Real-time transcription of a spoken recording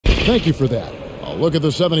Thank you for that. A look at the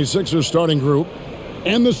 76ers starting group.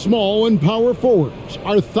 And the small and power forwards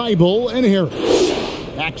are Thibault and Harris.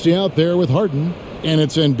 Maxey out there with Harden. And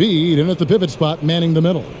it's Embiid in at the pivot spot manning the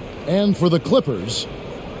middle. And for the Clippers,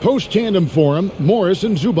 post-tandem for him, Morris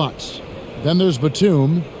and Zubac. Then there's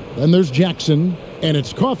Batum. Then there's Jackson. And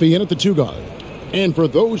it's Coffey in at the 2-guard. And for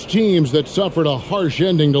those teams that suffered a harsh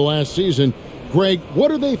ending to last season, Greg,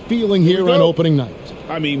 what are they feeling here on opening night?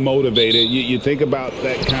 I mean, motivated. You think about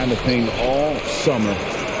that kind of thing all summer,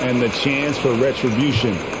 and the chance for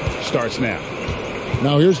retribution starts now.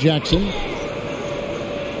 Now here's Jackson.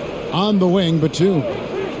 On the wing, Batum.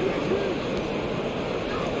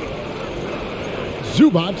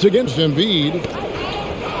 Zubac against Embiid.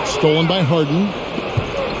 Stolen by Harden.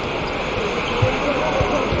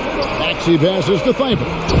 Maxey passes to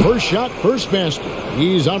Thibault. First shot, first basket.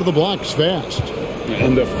 He's out of the blocks fast.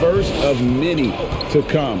 And the first of many to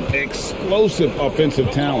come. Explosive offensive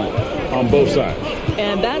talent on both sides.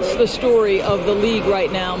 And that's the story of the league right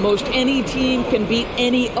now. Most any team can beat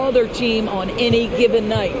any other team on any given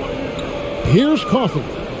night. Here's Coffey.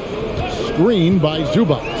 Screened by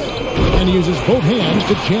Zubac. And he uses both hands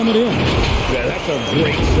to jam it in. Yeah, that's a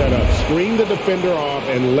great setup. Screen the defender off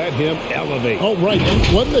and let him elevate. Oh, right.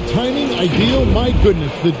 And wasn't the timing ideal? My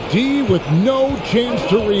goodness. The D with no chance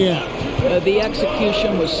to react. The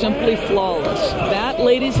execution was simply flawless. That,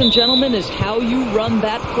 ladies and gentlemen, is how you run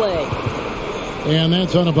that play. And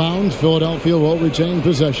that's out of bounds. Philadelphia will retain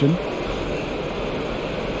possession.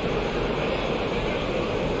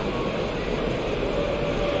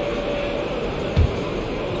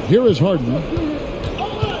 Here is Harden.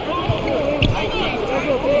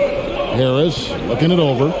 Harris looking it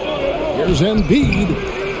over. Here's Embiid.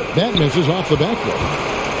 That misses off the backboard.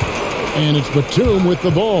 And it's Batum with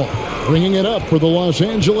the ball, bringing it up for the Los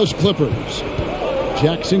Angeles Clippers.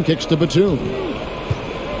 Jackson kicks to Batum.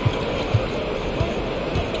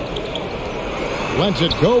 Lets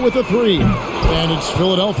it go with a 3. And it's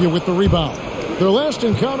Philadelphia with the rebound. Their last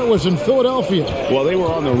encounter was in Philadelphia. Well, they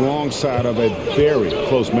were on the wrong side of a very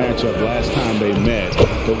close matchup last time they met.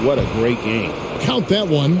 But what a great game. Count that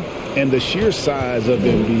one. And the sheer size of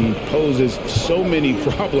Embiid poses so many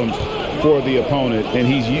problems for the opponent, and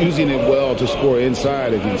he's using it well to score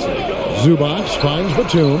inside against him. Zubac finds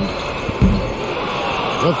Batum.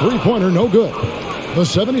 The three-pointer, no good. The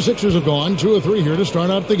 76ers have gone 2 of 3 here to start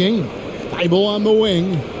out the game. Thibault on the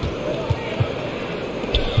wing.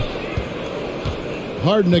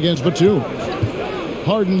 Harden against Batum.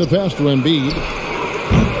 Harden the pass to Embiid.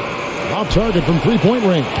 Off target from three-point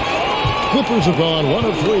range. Clippers have gone 1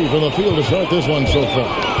 of 3 from the field to start this one so far.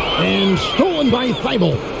 And stolen by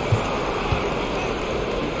Thibault.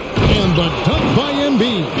 And the dunk by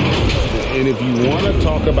Embiid. And if you want to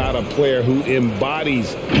talk about a player who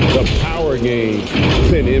embodies the power game,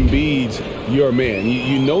 then Embiid's your man.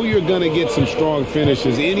 You know you're going to get some strong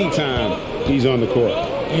finishes anytime he's on the court.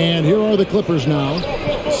 And here are the Clippers now.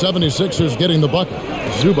 76ers getting the bucket.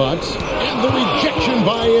 Zubac. And the rejection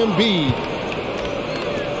by Embiid.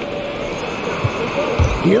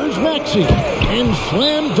 Here's Maxey. And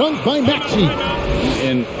slam dunk by Maxey.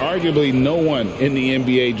 And arguably no one in the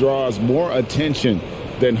NBA draws more attention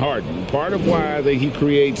than Harden. Part of why he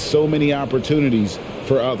creates so many opportunities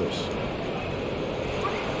for others.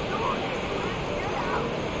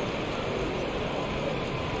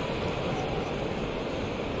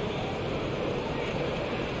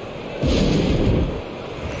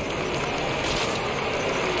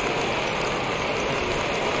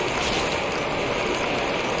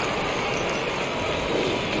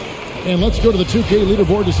 And let's go to the 2K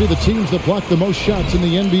leaderboard to see the teams that blocked the most shots in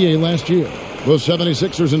the NBA last year. The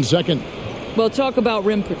 76ers in second. Well, talk about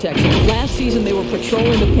rim protection. Last season, they were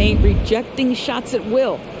patrolling the paint, rejecting shots at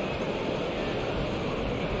will.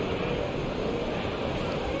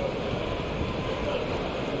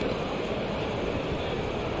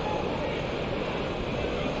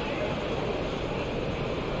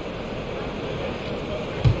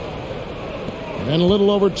 And a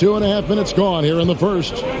little over 2.5 minutes gone here in the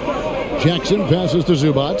first. Jackson passes to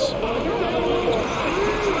Zubac.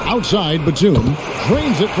 Outside, Batum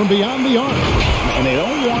drains it from beyond the arc. And they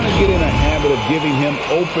don't want to get in a habit of giving him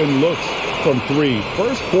open looks from 3.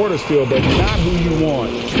 First quarter still, but not who you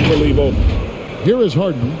want to leave open. Here is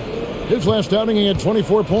Harden. His last outing, he had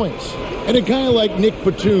 24 points. And a guy like Nick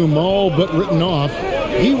Batum, all but written off,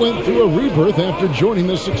 he went through a rebirth after joining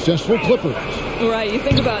the successful Clippers. Right, you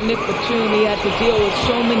think about Nick Batum, he had to deal with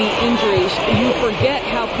so many injuries. You forget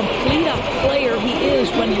how complete a player he is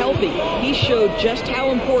when healthy. He showed just how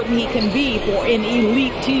important he can be for an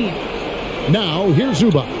elite team. Now, here's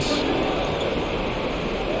Zubac.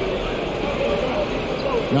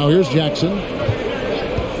 Now here's Jackson.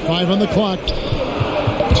 5 on the clock.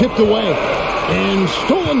 Tipped away. And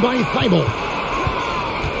stolen by Thibault.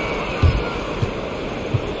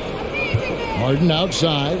 Harden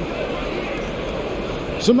outside.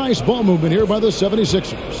 Some nice ball movement here by the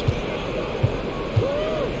 76ers.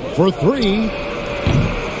 For 3.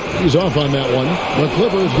 He's off on that one. The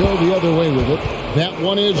Clippers go the other way with it. That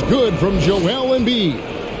one is good from Joel Embiid.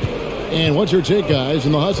 And what's your take, guys,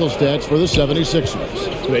 in the hustle stats for the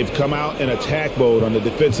 76ers? They've come out in attack mode on the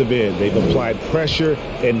defensive end. They've applied pressure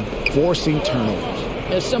and forcing turnovers.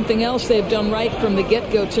 There's something else they've done right from the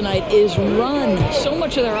get-go tonight is run. So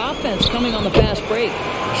much of their offense coming on the fast break.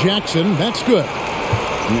 Jackson, that's good.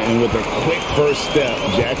 And with a quick first step,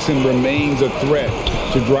 Jackson remains a threat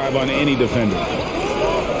to drive on any defender.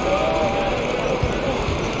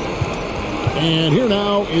 And here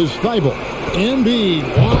now is Thibault. Embiid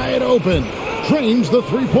wide open. Drains the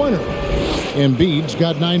three-pointer. Embiid's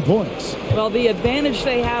got 9 points. Well, the advantage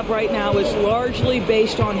they have right now is largely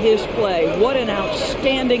based on his play. What an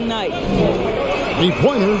outstanding night.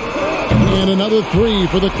 Three-pointer. And another 3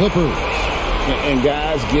 for the Clippers. And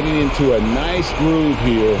guys getting into a nice groove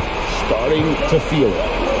here, starting to feel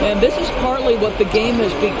it. And this is partly what the game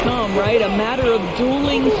has become, right? A matter of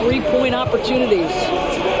dueling three-point opportunities.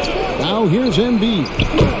 Now here's Embiid,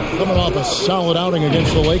 coming off a solid outing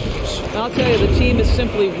against the Lakers. I'll tell you, the team is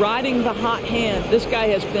simply riding the hot hand. This guy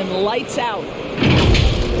has been lights out.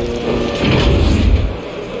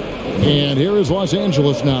 And here is Los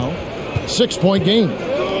Angeles now. 6-point game.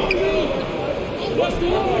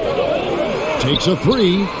 Takes a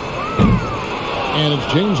 3. And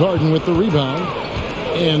it's James Harden with the rebound.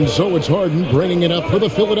 And so it's Harden bringing it up for the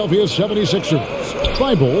Philadelphia 76ers.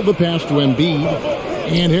 Thibault, the pass to Embiid.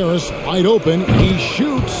 And Harris wide open. He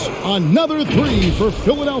shoots another 3 for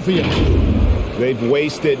Philadelphia. They've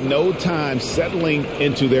wasted no time settling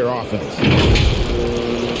into their offense.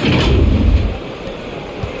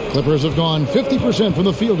 Clippers have gone 50% from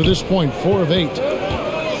the field to this point, 4 of 8.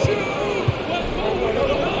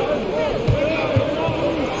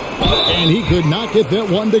 And he could not get that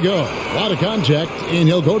one to go. A lot of contact, and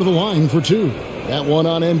he'll go to the line for 2. That one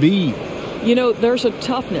on Embiid. You know, there's a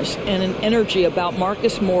toughness and an energy about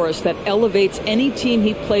Marcus Morris that elevates any team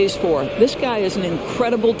he plays for. This guy is an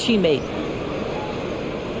incredible teammate.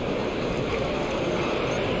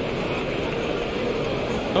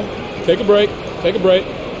 Take a break. Take a break.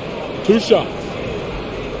 2 shots.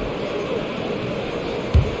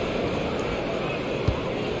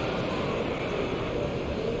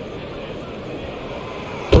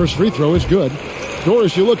 First free throw is good.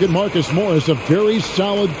 Doris, you look at Marcus Morris, a very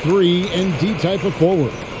solid 3 and D type of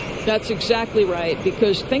forward. That's exactly right,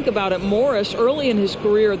 because think about it, Morris, early in his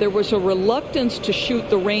career, there was a reluctance to shoot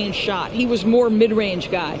the range shot. He was more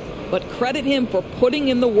mid-range guy, but credit him for putting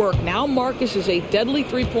in the work. Now Marcus is a deadly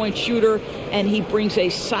three-point shooter, and he brings a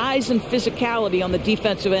size and physicality on the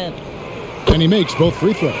defensive end. And he makes both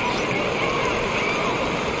free throws.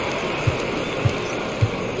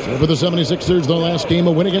 For the 76ers, their last game,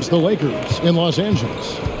 a win against the Lakers in Los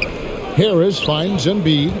Angeles. Harris finds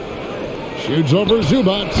Embiid. Shoots over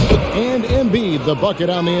Zubac. And Embiid, the bucket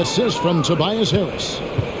on the assist from Tobias Harris.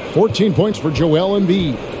 14 points for Joel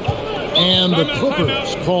Embiid. And the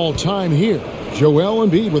Clippers call time here. Joel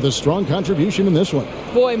Embiid with a strong contribution in this one.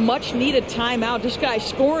 Boy, much needed timeout. This guy's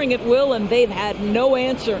scoring at will, and they've had no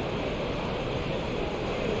answer.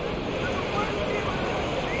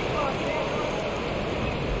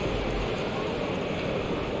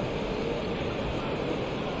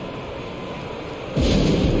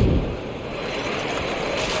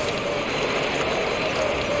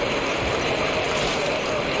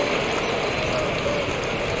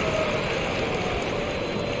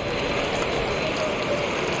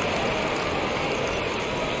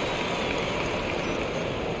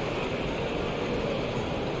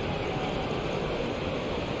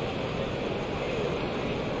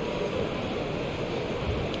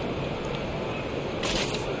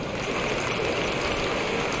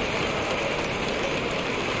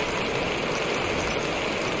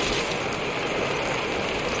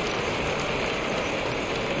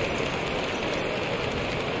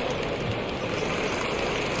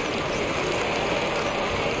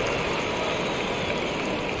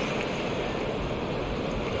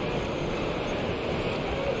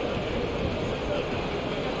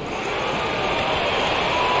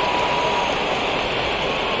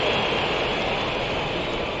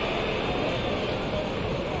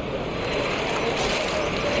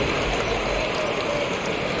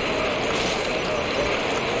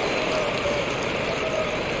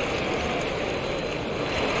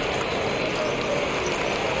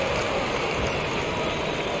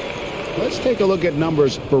 Let's take a look at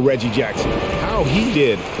numbers for Reggie Jackson. How he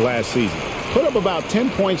did last season. Put up about 10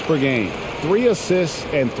 points per game, 3 assists,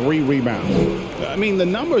 and 3 rebounds. I mean, the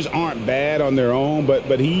numbers aren't bad on their own,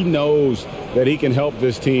 but he knows that he can help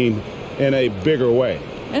this team in a bigger way.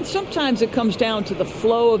 And sometimes it comes down to the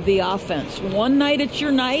flow of the offense. One night it's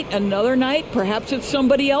your night, another night perhaps it's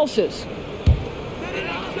somebody else's.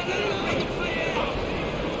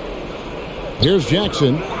 Here's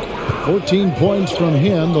Jackson. 14 points from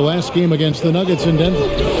him the last game against the Nuggets in Denver.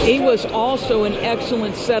 He was also an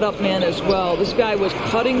excellent setup man as well. This guy was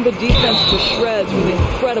cutting the defense to shreds with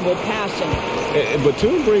incredible passing.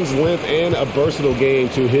 Batum brings length and a versatile game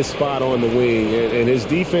to his spot on the wing, and his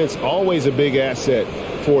defense always a big asset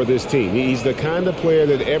for this team. He's the kind of player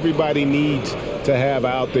that everybody needs to have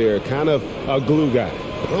out there, kind of a glue guy.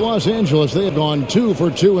 For Los Angeles, they have gone 2 for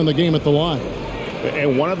 2 in the game at the line.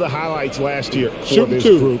 And one of the highlights last year for this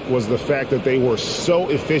group was the fact that they were so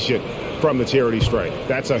efficient from the charity stripe.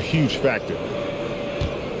 That's a huge factor.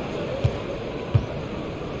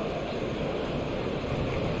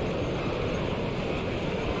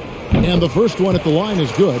 And the first one at the line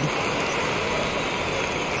is good.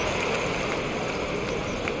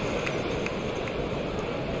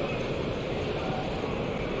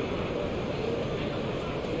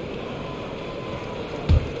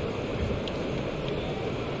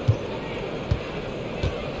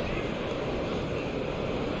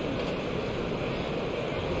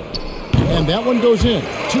 And that one goes in.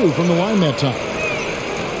 2 from the line that time.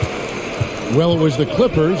 Well, it was the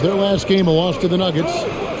Clippers. Their last game, a loss to the Nuggets.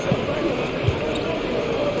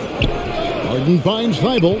 Harden finds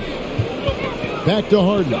Thibault. Back to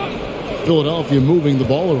Harden. Philadelphia moving the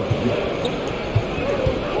ball around.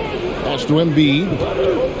 Pass to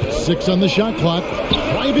Embiid. 6 on the shot clock.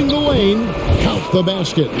 Driving the lane. Count the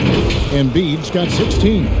basket. Embiid's got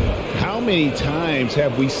 16. How many times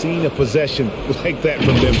have we seen a possession like that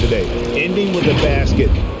from them today? Ending with a basket,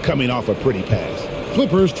 coming off a pretty pass.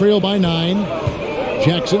 Clippers trail by 9.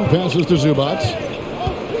 Jackson passes to Zubac.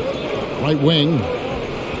 Right wing.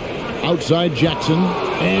 Outside Jackson.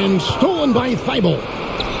 And stolen by Thibault.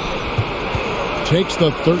 Takes the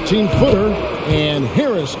 13-footer. And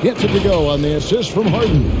Harris gets it to go on the assist from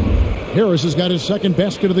Harden. Harris has got his second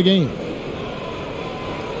basket of the game.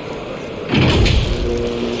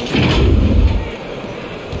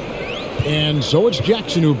 And so it's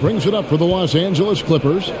Jackson who brings it up for the Los Angeles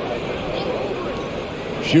Clippers.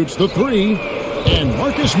 Shoots the 3. And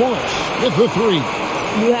Marcus Morris with the 3.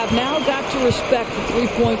 You have now got to respect the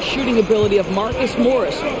three-point shooting ability of Marcus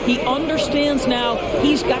Morris. He understands now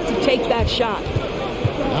he's got to take that shot.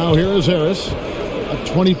 Now here is Harris. A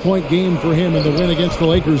 20-point game for him in the win against the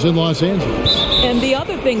Lakers in Los Angeles. And the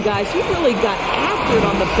other thing, guys, he really got after it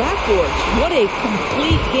on the backboards. What a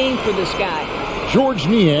complete game for this guy. George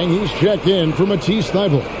Niang, he's checked in for Matisse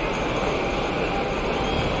Thybulle.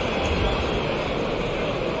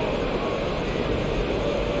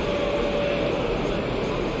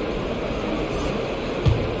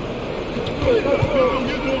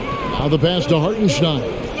 Now the pass to Hartenstein.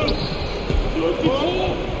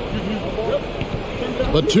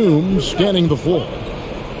 Batum scanning the floor.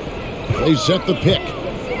 They set the pick.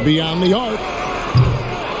 Beyond the arc.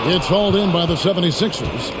 It's hauled in by the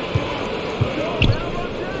 76ers.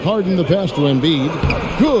 Harden the pass to Embiid.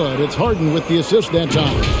 Good. It's Harden with the assist that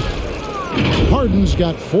time. Harden's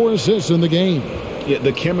got 4 assists in the game. Yeah,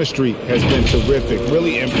 the chemistry has been terrific.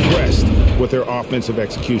 Really impressed with their offensive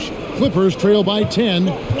execution. Clippers trail by 10.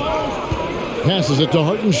 Passes it to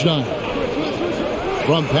Hartenstein.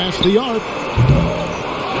 From past the arc.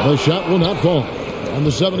 The shot will not fall. And the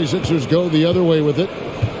 76ers go the other way with it.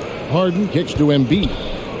 Harden kicks to Embiid.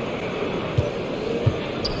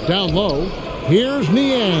 Down low. Here's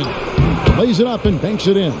Niang. Lays it up and banks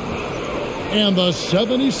it in. And the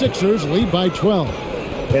 76ers lead by 12.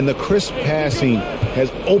 And the crisp passing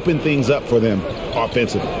has opened things up for them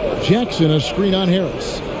offensively. Jackson a screen on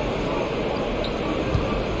Harris.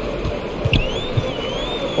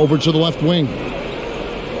 Over to the left wing.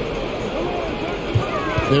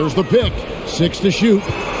 There's the pick. 6 to shoot.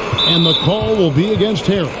 And the call will be against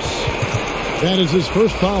Harris. That is his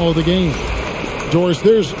first foul of the game. Doris,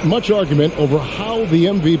 there's much argument over how the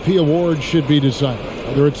MVP award should be decided.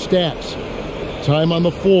 Whether it's stats, time on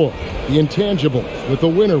the floor, the intangibles, with the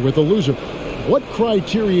winner, with the loser. What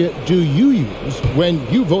criteria do you use when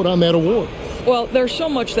you vote on that award? Well, there's so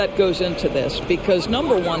much that goes into this because,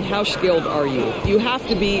 number one, how skilled are you? You have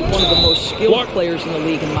to be one of the most skilled players in the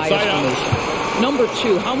league, in my estimation. Number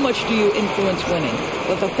two, how much do you influence winning?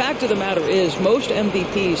 But the fact of the matter is most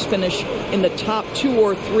MVPs finish in the top 2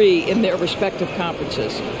 or 3 in their respective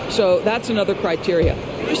conferences. So that's another criteria.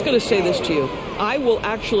 I'm just going to say this to you. I will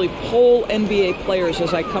actually poll NBA players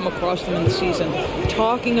as I come across them in the season,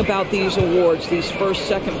 talking about these awards, these first,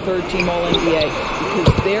 second, third team All-NBA,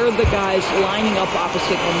 because they're the guys lining up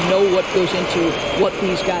opposite and know what goes into what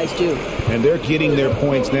these guys do. And they're getting their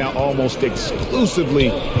points now almost exclusively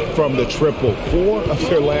from the triple. 4 of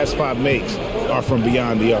their last 5 makes are from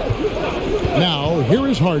beyond the arc. Now, here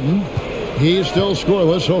is Harden. He's still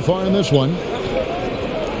scoreless so far in this one.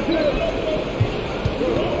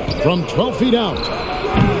 From 12 feet out.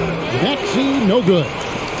 Maxey, no good.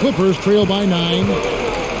 Clippers trail by 9.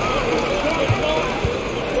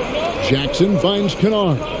 Jackson finds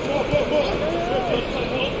Kennard.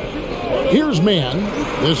 Here's Mann.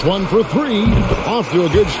 This one for 3. Off to a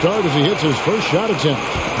good start as he hits his first shot attempt.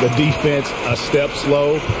 The defense a step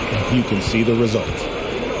slow. You can see the result.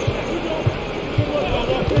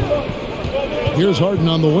 Here's Harden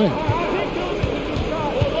on the wing.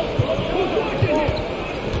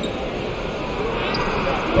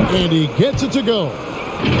 And he gets it to go.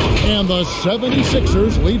 And the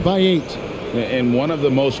 76ers lead by 8. And one of the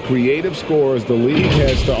most creative scorers the league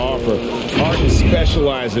has to offer. Harden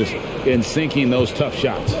specializes in sinking those tough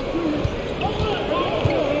shots.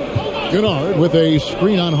 Kennard with a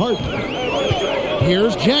screen on Harden.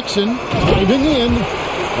 Here's Jackson diving in.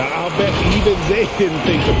 I'll bet even they didn't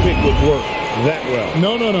think the pick would work that well.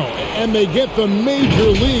 No. And they get the major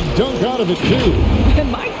league dunk out of it, too.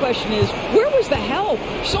 And my question is, where was the help?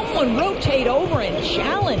 Someone rotate over and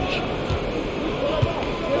challenge.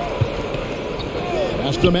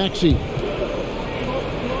 Pass to Maxey.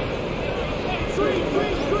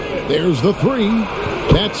 There's the 3.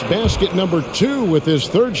 That's basket number 2 with his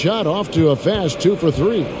third shot off to a fast 2 for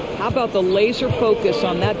 3. How about the laser focus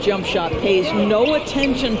on that jump shot? Pays no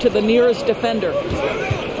attention to the nearest defender.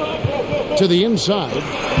 To the inside.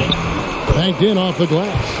 Banked in off the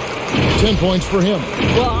glass. 10 points for him.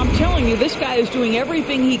 Well, I'm telling you, this guy is doing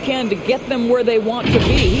everything he can to get them where they want to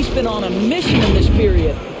be. He's been on a mission in this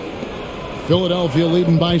period. Philadelphia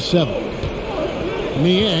leading by 7.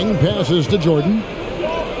 Niang passes to Jordan.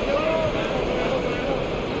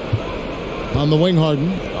 On the wing,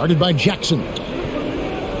 Harden. Guarded by Jackson.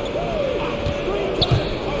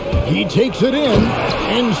 He takes it in.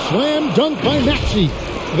 And slam dunk by Maxey.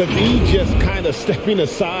 The D just kind of stepping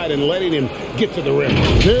aside and letting him get to the rim.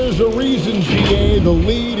 There's a reason, GA. The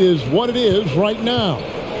lead is what it is right now.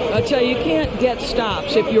 I tell you, you can't get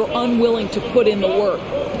stops if you're unwilling to put in the work.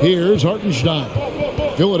 Here's Hartenstein.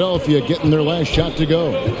 Philadelphia getting their last shot to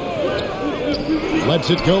go. Lets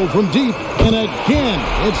it go from deep. And again,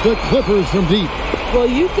 it's the Clippers from deep. Well,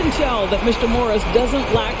 you can tell that Mr. Morris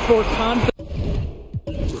doesn't lack for confidence.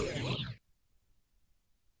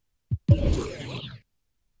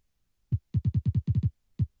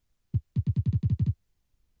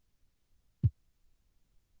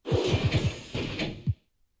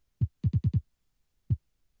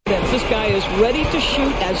 This guy is ready to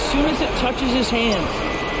shoot as soon as it touches his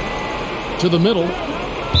hands. To the middle.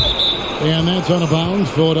 And that's out of bounds.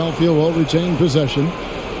 Philadelphia will retain possession.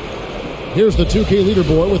 Here's the 2K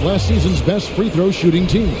leaderboard with last season's best free throw shooting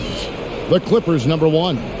teams. The Clippers, number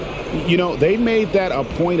 1. You know, they made that a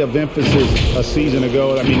point of emphasis a season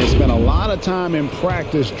ago. I mean, they spent a lot of time in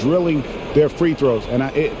practice drilling their free throws. And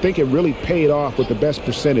I think it really paid off with the best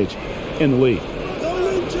percentage in the league.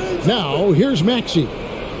 Now, here's Maxey.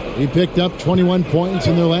 He picked up 21 points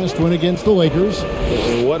in their last win against the Lakers.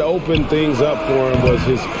 And what opened things up for him was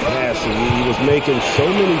his passing. He was making so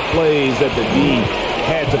many plays that the D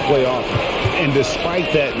had to play off. And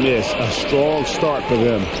despite that miss, a strong start for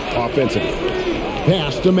them offensively.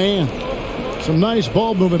 Pass to Mann. Some nice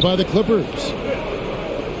ball movement by the Clippers.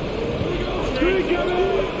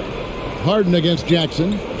 Harden against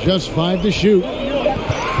Jackson. Just 5 to shoot.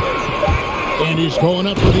 And he's going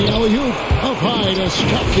up for the alley-oop. Up high to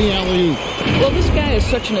stop the alley-oop. Well, this guy is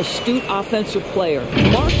such an astute offensive player.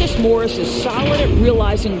 Marcus Morris is solid at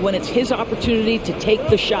realizing when it's his opportunity to take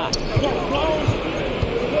the shot.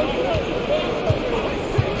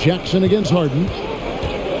 Jackson against Harden.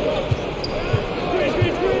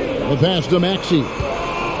 The pass to Maxey.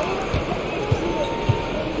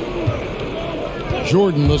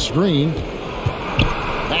 Jordan the screen.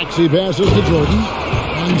 Maxey passes to Jordan.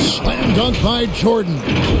 And slam dunk by Jordan.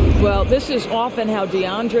 Well, this is often how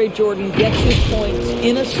DeAndre Jordan gets his points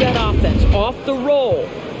in a set offense, off the roll.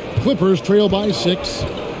 Clippers trail by 6.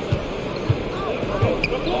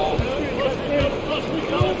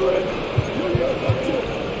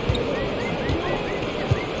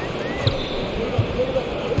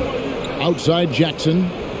 Outside Jackson.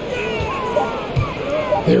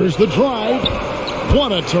 There's the drive.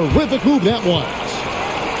 What a terrific move that was.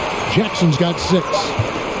 Jackson's got 6.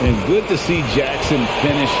 And good to see Jackson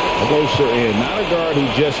finish closer in. Not a guard who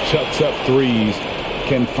just chucks up threes.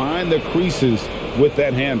 Can find the creases with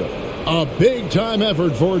that handle. A big-time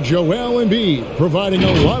effort for Joel Embiid, providing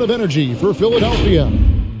a lot of energy for Philadelphia.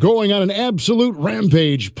 Going on an absolute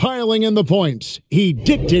rampage, piling in the points. He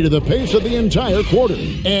dictated the pace of the entire quarter.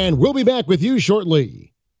 And we'll be back with you shortly.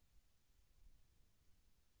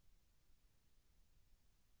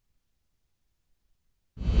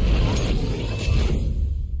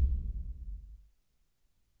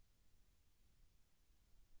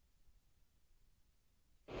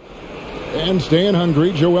 And staying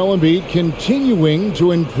hungry, Joel Embiid continuing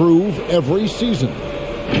to improve every season.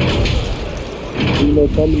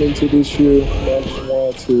 Coming into this year, I just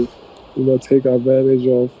wanted to, take advantage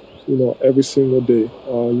of, every single day.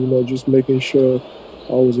 Just making sure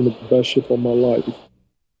I was in the best shape of my life.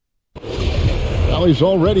 Well, he's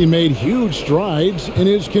already made huge strides in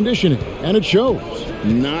his conditioning, and it shows.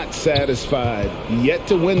 Not satisfied yet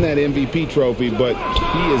to win that MVP trophy, but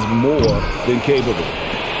he is more than capable.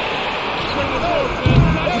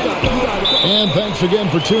 And thanks again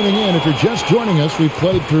for tuning in. If you're just joining us, we've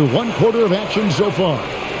played through one quarter of action so far.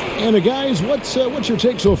 And guys, what's your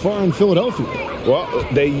take so far in Philadelphia? Well,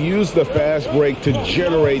 they used the fast break to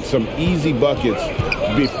generate some easy buckets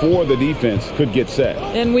before the defense could get set.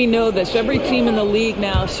 And we know this. Every team in the league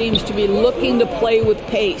now seems to be looking to play with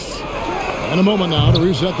pace. In a moment now to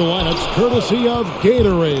reset the lineups, courtesy of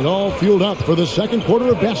Gatorade, all fueled up for the second quarter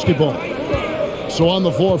of basketball. So on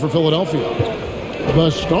the floor for Philadelphia,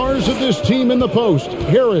 the stars of this team in the post,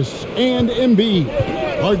 Harris and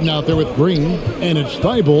Embiid. Harden out there with Green, and it's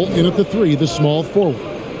Thibault in at the three, the small forward.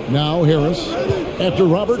 Now Harris, after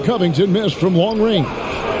Robert Covington missed from long range.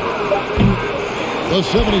 The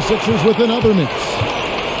 76ers with another miss.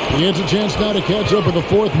 He has a chance now to catch up with the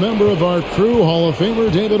fourth member of our crew, Hall of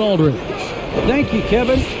Famer David Aldridge. Thank you,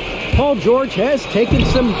 Kevin. Paul George has taken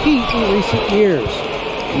some heat in recent years.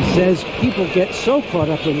 He says people get so caught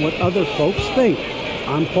up in what other folks think.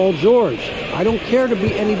 I'm Paul George. I don't care to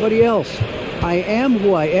be anybody else. I am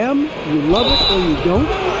who I am. You love it or you don't.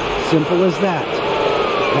 Simple as that.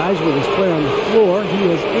 Guys, with his play on the floor, he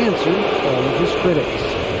has answered all of his critics.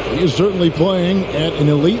 He is certainly playing at an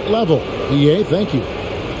elite level. EA, thank you.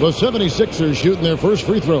 The 76ers shooting their first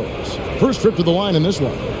free throws. First trip to the line in this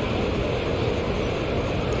one.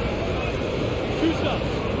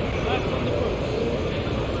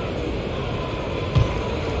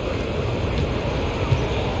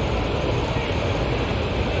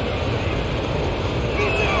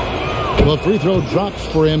 The free throw drops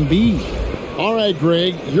for Embiid. All right,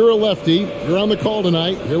 Greg, you're a lefty. You're on the call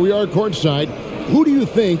tonight. Here we are courtside. Who do you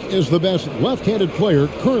think is the best left-handed player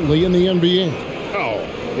currently in the NBA? Oh,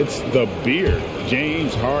 it's the beard.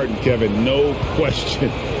 James Harden, Kevin, no question.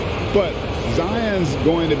 But Zion's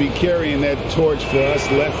going to be carrying that torch for us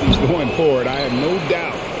lefties going forward. I have no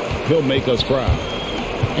doubt he'll make us proud.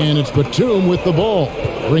 And it's Batum with the ball,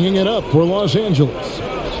 bringing it up for Los Angeles.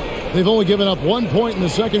 They've only given up 1 point in the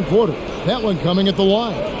second quarter. That one coming at the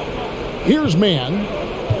line. Here's Mann. He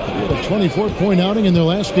had a 24-point outing in their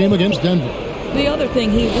last game against Denver. The other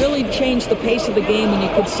thing, he really changed the pace of the game when you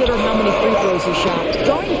consider how many free throws he shot.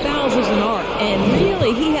 Drawing fouls is an art, and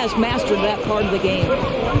really he has mastered that part of the game.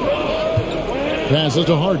 Passes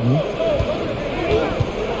to Harden.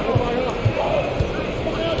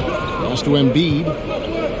 Pass to Embiid.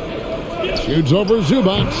 Shoots over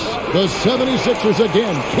Zubac. The 76ers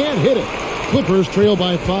again can't hit it. Clippers trail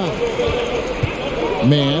by 5.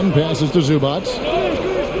 Mann passes to Zubac.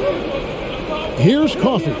 Here's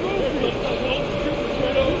Coffey.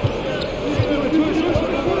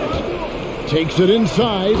 Takes it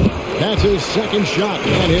inside. That's his second shot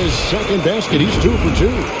and his second basket. He's 2 for 2.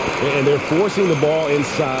 And they're forcing the ball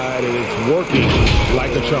inside, and it's working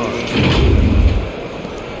like a charm.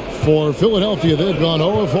 For Philadelphia, they've gone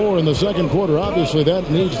 0-4 in the second quarter. Obviously, that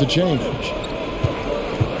needs to change.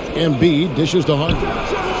 Embiid dishes to Harden.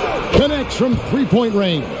 Connects from three-point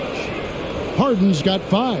range. Harden's got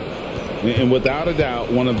 5. And without a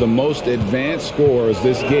doubt, one of the most advanced scorers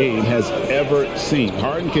this game has ever seen.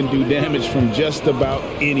 Harden can do damage from just about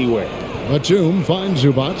anywhere. Batum finds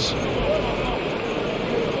Zubac.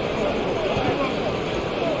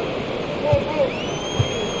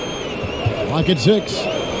 Clock at 6.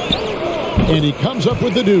 And he comes up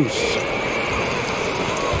with the deuce.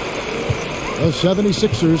 The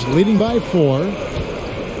 76ers leading by 4.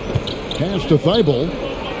 Pass to Thibault.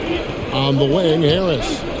 On the wing,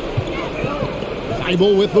 Harris.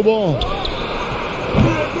 Thibault with the ball.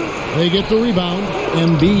 They get the rebound.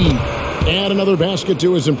 Embiid. Add another basket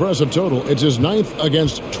to his impressive total. It's his 9th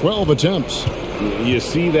against 12 attempts. You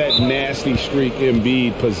see that nasty streak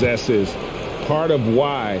Embiid possesses. Part of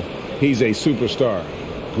why he's a superstar.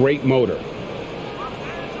 Great motor.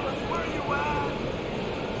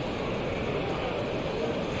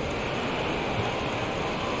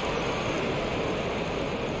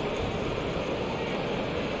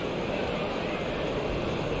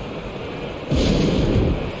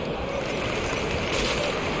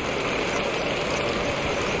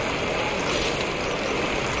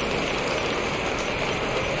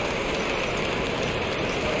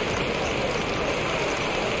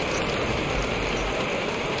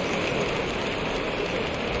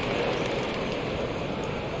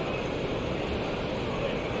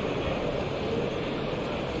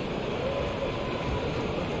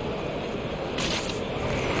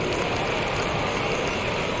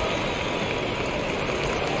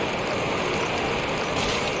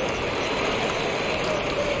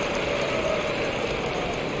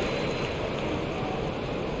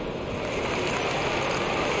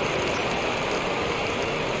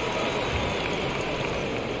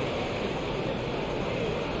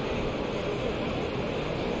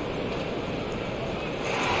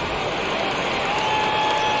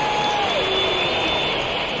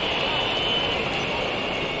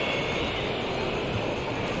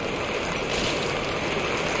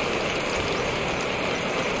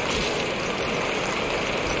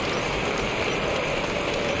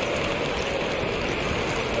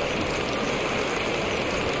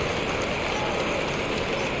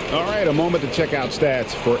 All right, a moment to check out stats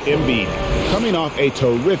for Embiid. Coming off a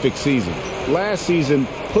terrific season. Last season,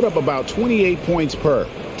 put up about 28 points per,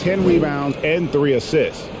 10 rebounds, and 3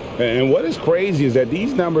 assists. And what is crazy is that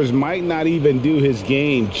these numbers might not even do his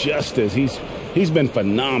game justice. He's been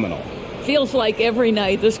phenomenal. Feels like every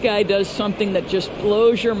night this guy does something that just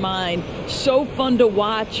blows your mind. So fun to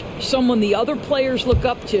watch, someone the other players look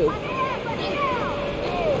up to.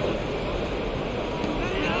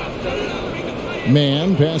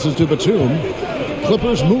 Man passes to Batum.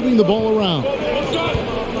 Clippers moving the ball around.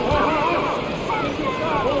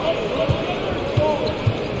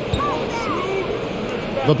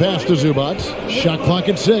 The pass to Zubac. Shot clock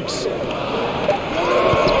at 6. To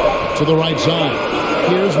the right side.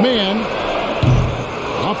 Here's Man.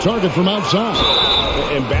 Off target from outside.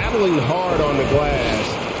 And battling hard on the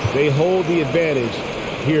glass, they hold the advantage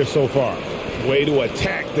here so far. Way to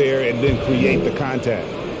attack there and then create the contact.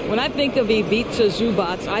 When I think of Ivica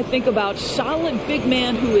Zubac, I think about solid big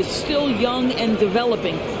man who is still young and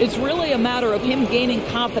developing. It's really a matter of him gaining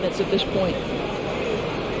confidence at this point.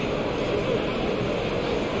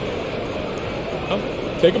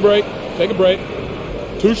 Take a break. Take a break.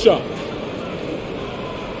 2 shots.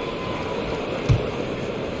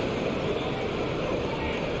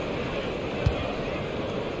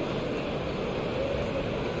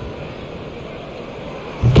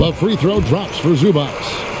 The free throw drops for Zubac.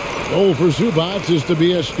 Goal for Zubac is to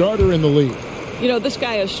be a starter in the league. You know, this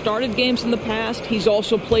guy has started games in the past. He's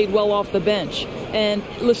also played well off the bench. And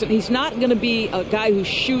listen, he's not going to be a guy who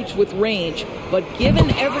shoots with range, but given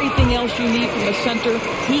everything else you need from the center,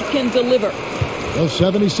 he can deliver. The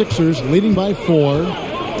 76ers leading by 4.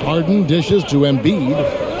 Harden dishes to Embiid.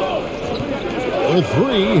 With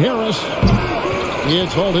 3, Harris.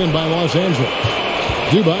 It's hauled in by Los Angeles.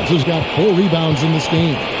 Zubac has got 4 rebounds in this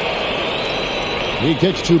game. He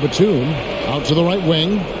kicks to Batum. Out to the right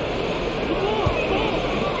wing.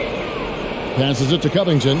 Passes it to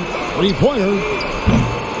Covington. 3-pointer.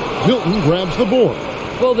 Milton grabs the board.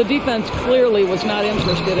 Well, the defense clearly was not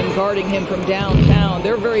interested in guarding him from downtown.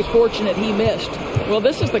 They're very fortunate he missed. Well,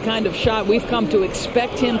 this is the kind of shot we've come to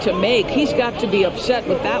expect him to make. He's got to be upset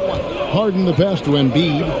with that one. Harden the pass to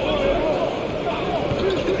Embiid.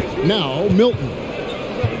 Now Milton.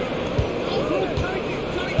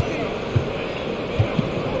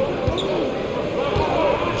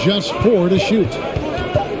 Just 4 to shoot.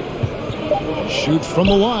 Shoots from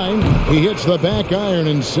the line. He hits the back iron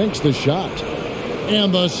and sinks the shot.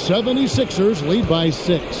 And the 76ers lead by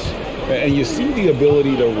 6. And you see the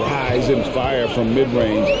ability to rise and fire from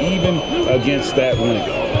mid-range, even against that length.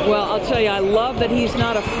 Well, I'll tell you, I love that he's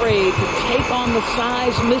not afraid to take on the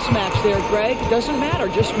size mismatch there, Greg. It doesn't matter.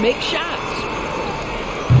 Just make shots.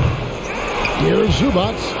 Here's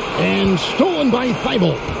Zubac. And stolen by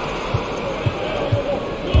Thibault.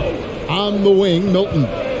 On the wing, Milton.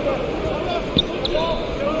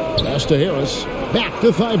 Pass to Harris. Back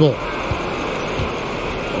to Thibault.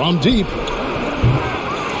 From deep.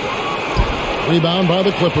 Rebound by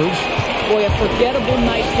the Clippers. Boy, a forgettable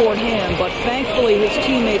night for him, but thankfully his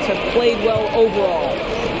teammates have played well overall.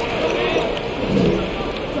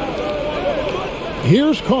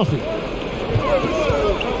 Here's Coffey.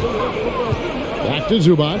 Back to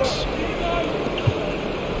Zubac.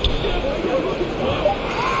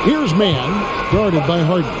 Here's Mann, guarded by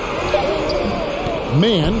Harden.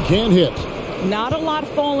 Mann can't hit. Not a lot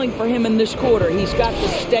falling for him in this quarter. He's got to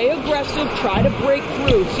stay aggressive, try to break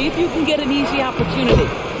through, see if you can get an easy opportunity.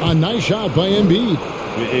 A nice shot by Embiid.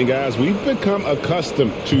 And guys, we've become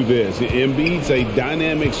accustomed to this. Embiid's a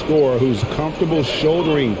dynamic scorer who's comfortable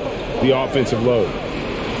shouldering the offensive load.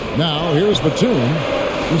 Now here's Batum.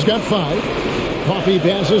 He's got 5. Coffee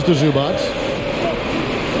passes to Zubac.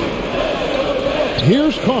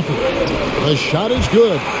 Here's Coffee. The shot is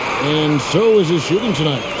good. And so is his shooting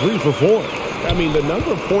tonight. 3 for 4. I mean, the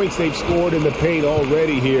number of points they've scored in the paint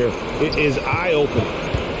already here is eye-opening.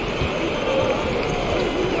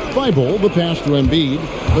 Thibault, the pass to Embiid.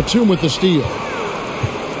 Batum with the steal.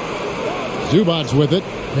 Zubac with it.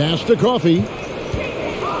 Pass to Coffee.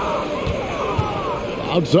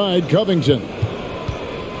 Outside Covington.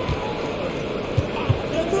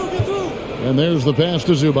 And there's the pass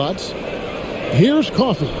to Zubac. Here's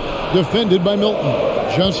Coffee. Defended by Milton.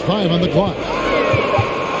 Just 5 on the clock.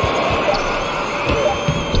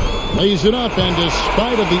 Lays it up, and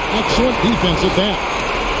despite of the excellent defense at that.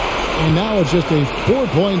 And now it's just a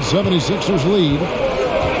 4-point 76ers lead.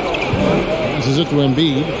 Passes it to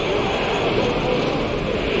Embiid.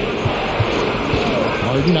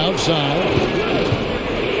 Harden outside.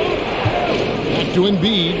 Back to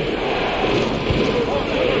Embiid.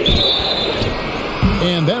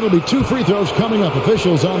 And that'll be 2 free throws coming up.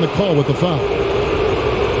 Officials on the call with the foul.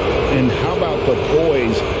 And how about the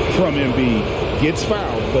poise from Embiid? Gets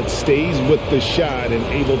fouled, but stays with the shot and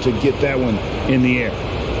able to get that one in the air.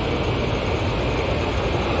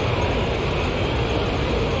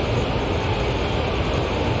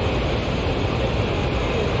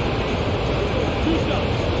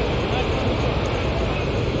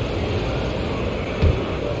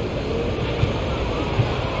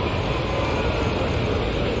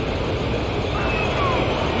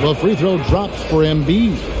 The free throw drops for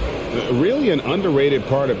Embiid. Really an underrated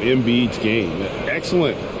part of Embiid's game.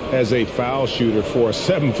 Excellent as a foul shooter for a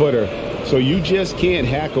 7-footer, so you just can't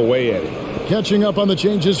hack away at it. Catching up on the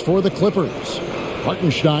changes for the Clippers.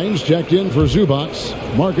 Hartenstein's checked in for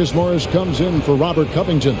Zubac. Marcus Morris comes in for Robert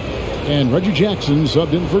Covington. And Reggie Jackson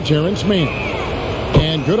subbed in for Terrence Mann.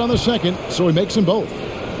 And good on the second, so he makes them both.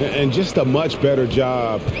 And just a much better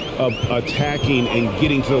job of attacking and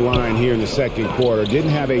getting to the line here in the second quarter. Didn't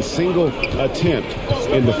have a single attempt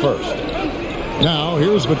in the first. Now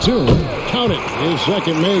here's Batum. Count it. His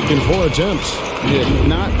second make in 4 attempts. Yeah,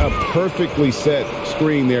 not a perfectly set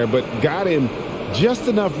screen there, but got him just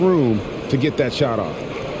enough room to get that shot off.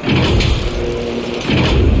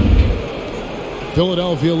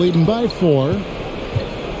 Philadelphia leading by 4.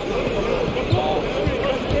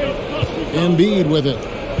 Embiid with it.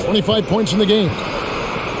 25 points in the game.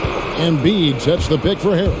 Embiid sets the pick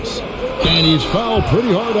for Harris. And he's fouled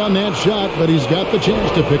pretty hard on that shot, but he's got the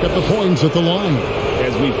chance to pick up the points at the line.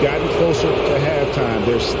 As we've gotten closer to halftime,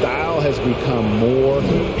 their style has become more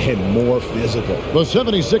and more physical. The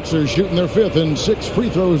 76ers shooting their 5th and 6th free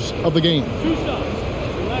throws of the game.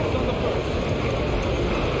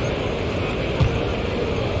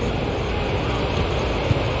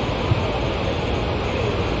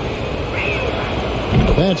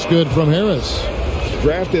 That's good from Harris.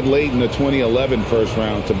 Drafted late in the 2011 first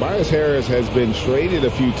round, Tobias Harris has been traded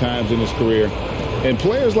a few times in his career. And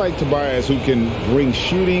players like Tobias who can bring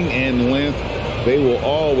shooting and length, they will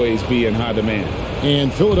always be in high demand.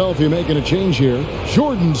 And Philadelphia making a change here.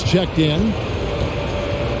 Jordan's checked in.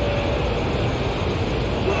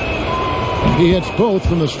 He hits both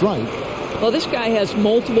from the stripe. Well, this guy has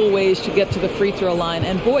multiple ways to get to the free throw line,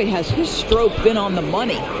 and boy, has his stroke been on the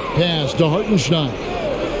money. Pass to Hartenstein.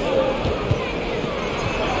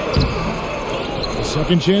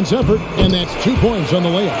 Second chance effort, and that's 2 points on the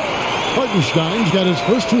layup. Hartenstein's got his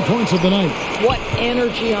first 2 points of the night. What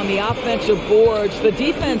energy on the offensive boards. The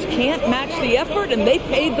defense can't match the effort, and they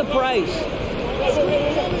paid the price.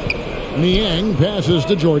 Niang passes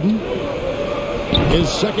to Jordan. His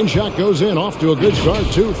second shot goes in, off to a good start,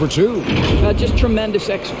 2 for 2. Just tremendous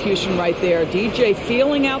execution right there. DJ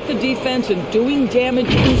feeling out the defense and doing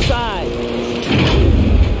damage inside.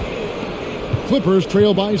 Clippers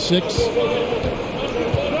trail by 6.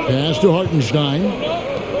 Pass to Hartenstein.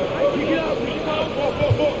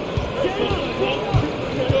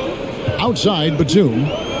 Outside, Batum.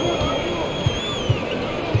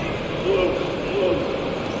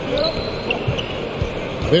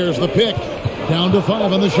 There's the pick. Down to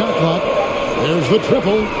 5 on the shot clock. There's the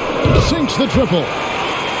triple. Sinks the triple.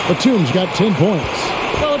 Batum's got 10 points.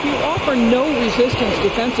 Well, if you offer no resistance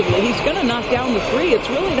defensively, he's going to knock down the three. It's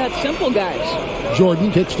really that simple, guys.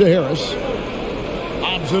 Jordan kicks to Harris.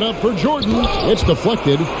 Lobs it up for Jordan. It's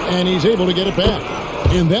deflected, and he's able to get it back.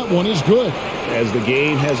 And that one is good. As the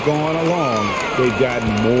game has gone along, they've gotten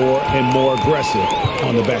more and more aggressive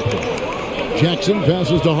on the backcourt. Jackson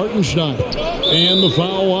passes to Hartenstein. And the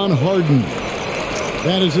foul on Harden.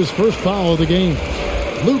 That is his first foul of the game.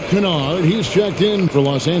 Luke Kennard, he's checked in for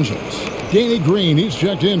Los Angeles. Danny Green, he's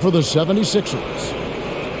checked in for the 76ers.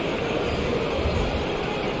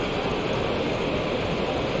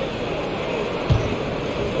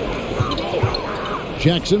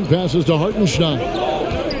 Jackson passes to Hartenstein.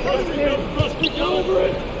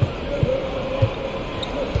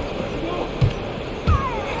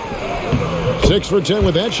 6 for 10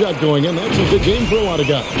 with that shot going in. That's a good game for a lot of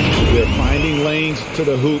guys. They're finding lanes to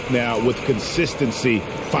the hoop now with consistency.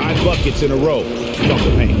 5 buckets in a row from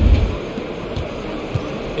the paint.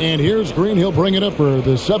 And here's Green. He'll bring it up for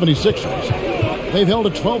the 76ers. They've held a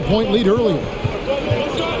 12-point lead earlier.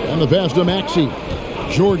 And the pass to Maxey.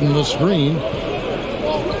 Jordan the screen.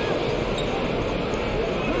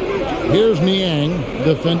 Here's Niang,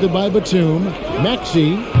 defended by Batum.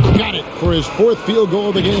 Maxey got it for his 4th field goal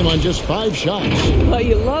of the game on just 5 shots. Well,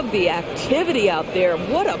 you love the activity out there.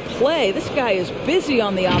 What a play. This guy is busy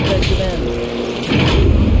on the offensive end.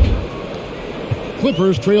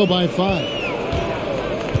 Clippers trail by 5.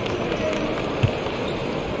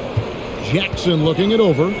 Jackson looking it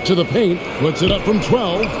over to the paint. Puts it up from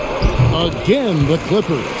 12. Again, the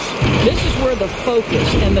Clippers. This is where the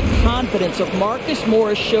focus and the confidence of Marcus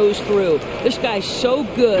Morris shows through. This guy's so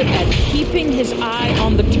good at keeping his eye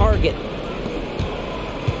on the target.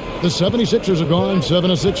 The 76ers have gone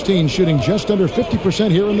 7 of 16, shooting just under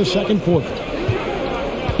 50% here in the second quarter.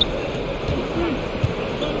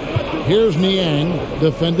 Here's Niang,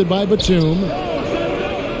 defended by Batum.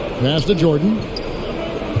 Pass to Jordan.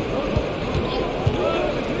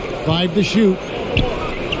 5 to shoot.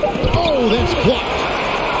 Oh, that's blocked.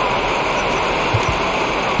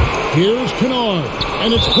 Here's Kennard,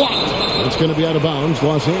 and it's blocked. It's going to be out of bounds.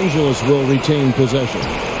 Los Angeles will retain possession.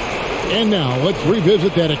 And now let's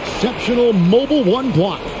revisit that exceptional mobile 1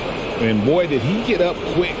 block. And boy, did he get up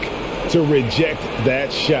quick to reject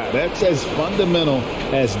that shot. That's as fundamental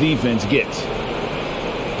as defense gets.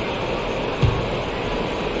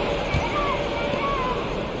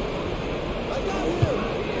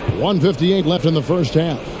 .158 left in the first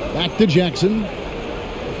half. Back to Jackson.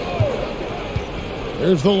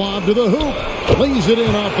 There's the lob to the hoop. Lays it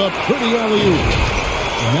in off the pretty alley-oop.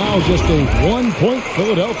 Now just a 1-point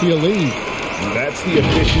Philadelphia lead. That's the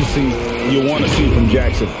efficiency you want to see from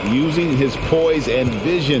Jackson, using his poise and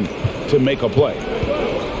vision to make a play.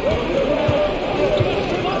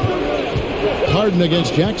 Harden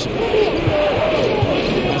against Jackson.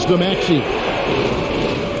 Pass to Maxey.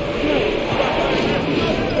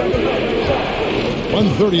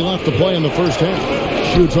 1:30 left to play in the first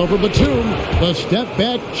half. Shoots over Batum. The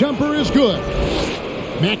step-back jumper is good.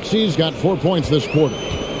 Maxey's got 4 points this quarter.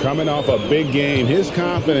 Coming off a big game, his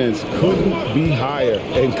confidence couldn't be higher,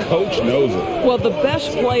 and Coach knows it. Well, the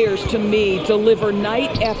best players, to me, deliver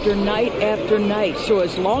night after night after night. So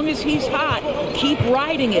as long as he's hot, keep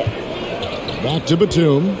riding it. Back to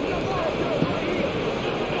Batum.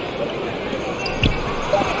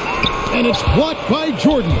 And it's blocked by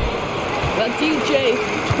Jordan. But DJ,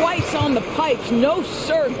 twice on the pipes. No,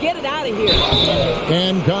 sir. Get it out of here.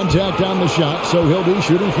 And contact on the shot, so he'll be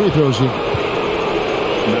shooting free throws here.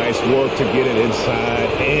 Nice work to get it inside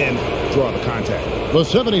and draw the contact. The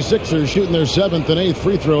 76ers shooting their 7th and 8th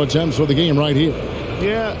free throw attempts for the game right here.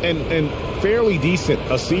 Yeah, and fairly decent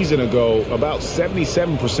a season ago, about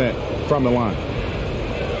 77% from the line.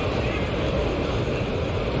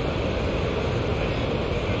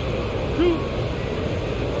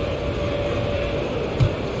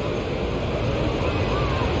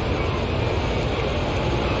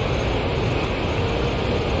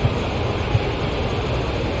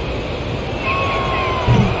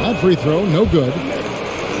 Free throw, no good.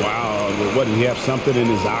 Wow, what, did he have something in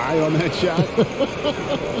his eye on that shot?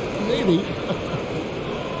 Maybe.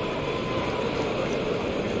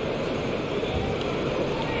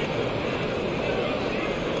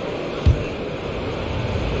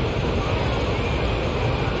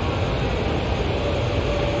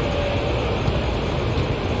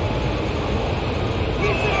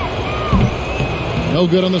 No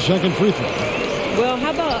good on the second free throw. Well,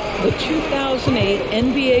 how about the 2008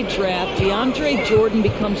 NBA draft? DeAndre Jordan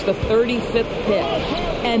becomes the 35th pick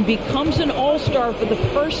and becomes an all-star for the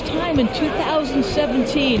first time in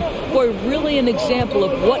 2017. Boy, really an example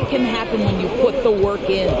of what can happen when you put the work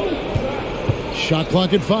in. Shot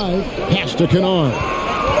clock at 5. Pass to Kennard.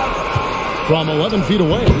 From 11 feet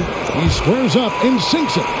away, he squares up and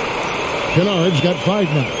sinks it. Kennard's got 5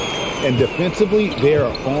 now. And defensively, they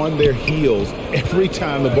are on their heels every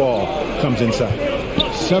time the ball comes inside.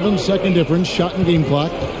 7-second difference, shot and game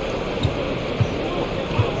clock.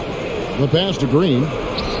 The pass to Green.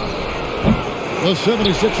 The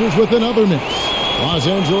 76ers with another miss. Los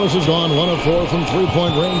Angeles has gone 1 of 4 from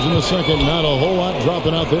three-point range in the second. Not a whole lot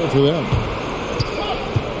dropping out there for them.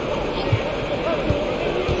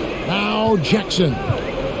 Now Jackson.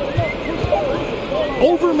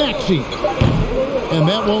 Over Maxey. And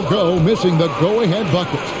that won't go, missing the go-ahead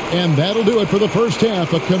bucket. And that'll do it for the first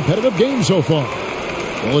half. A competitive game so far.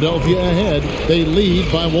 Philadelphia ahead. They lead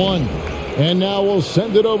by 1. And now we'll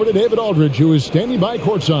send it over to David Aldridge, who is standing by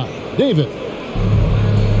courtside. David.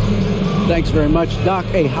 Thanks very much, Doc.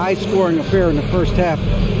 A high-scoring affair in the first half.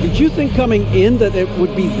 Did you think coming in that it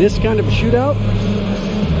would be this kind of a shootout?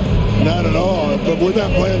 Not at all, but we're not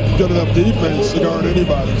playing good enough defense to guard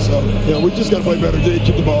anybody. So, we just got to play better to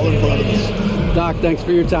keep the ball in front of us. Doc, thanks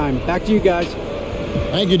for your time. Back to you guys.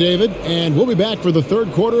 Thank you, David. And we'll be back for the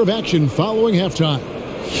third quarter of action following halftime.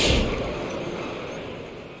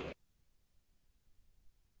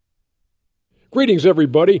 Greetings,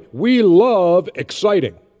 everybody. We love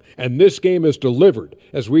exciting. And this game is delivered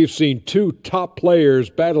as we've seen 2 top players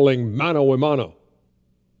battling mano a mano.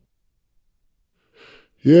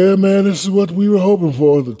 Yeah, man, this is what we were hoping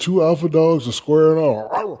for. The 2 alpha dogs are squaring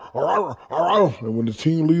off. And when the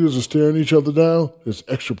team leaders are staring each other down, there's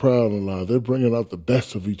extra pride on the line. They're bringing out the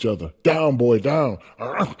best of each other. Down, boy, down.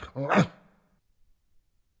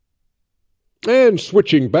 And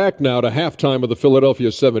switching back now to halftime of the Philadelphia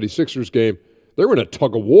 76ers game, they're in a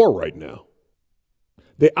tug-of-war right now.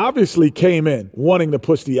 They obviously came in wanting to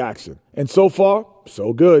push the action. And so far,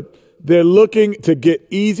 so good. They're looking to get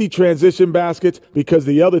easy transition baskets because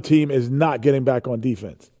the other team is not getting back on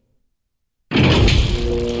defense.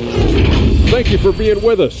 Thank you for being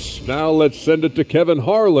with us. Now let's send it to Kevin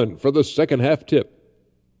Harlan for the second half tip.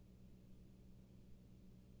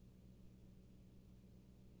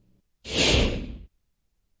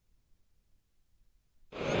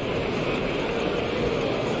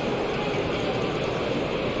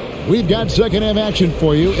 We've got second half action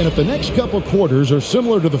for you, and if the next couple quarters are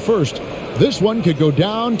similar to the first, this one could go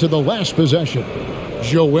down to the last possession.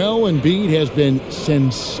 Joel Embiid has been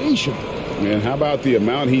sensational. And how about the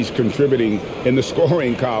amount he's contributing in the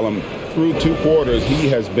scoring column through 2 quarters? He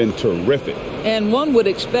has been terrific. And one would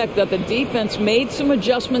expect that the defense made some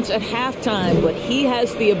adjustments at halftime, but he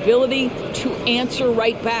has the ability to answer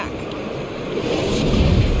right back.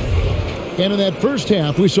 And in that first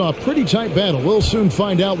half, we saw a pretty tight battle. We'll soon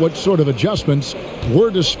find out what sort of adjustments were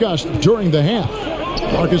discussed during the half.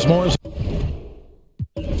 Marcus Morris.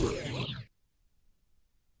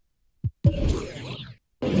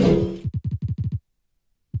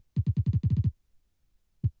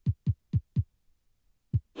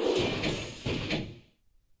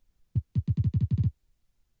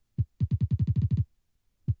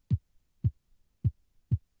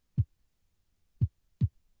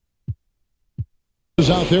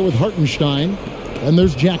 Out there with Hartenstein, and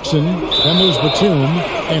there's Jackson, and there's Batum,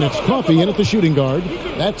 and it's Coffey in at the shooting guard.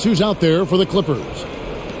 That's who's out there for the Clippers.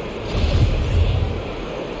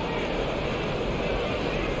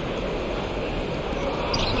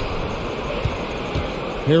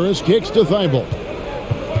 Harris kicks to Thibault.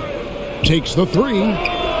 Takes the 3.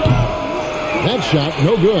 That shot,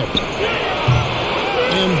 no good.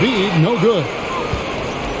 Embiid, no good.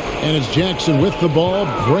 And it's Jackson with the ball,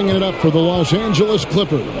 bringing it up for the Los Angeles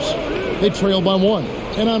Clippers. They trail by 1.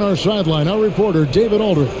 And on our sideline, our reporter, David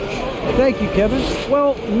Aldridge. Thank you, Kevin.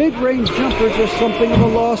 Well, mid-range jumpers are something of a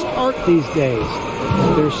lost art these days.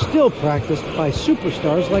 They're still practiced by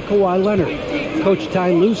superstars like Kawhi Leonard. Coach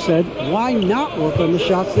Ty Lue said, why not work on the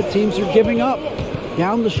shots that teams are giving up?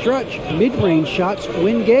 Down the stretch, mid-range shots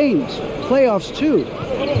win games. Playoffs, too.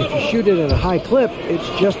 If you shoot it at a high clip, it's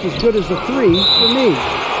just as good as a 3 for me.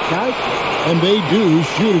 Guys? And they do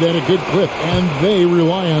shoot it at a good clip, and they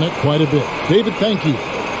rely on it quite a bit. David, thank you.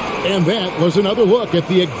 And that was another look at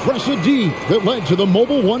the aggressive D that led to the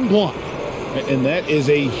Mobile 1 block. And that is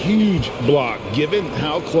a huge block. Given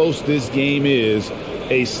how close this game is,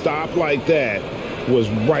 a stop like that was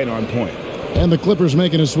right on point. And the Clippers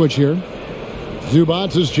making a switch here.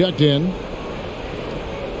 Zubac is checked in.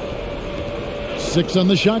 6 on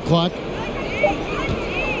the shot clock.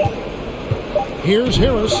 Here's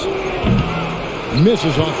Harris.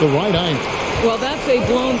 Misses off the right angle. Well, that's a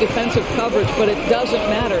blown defensive coverage, but it doesn't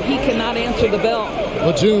matter. He cannot answer the bell.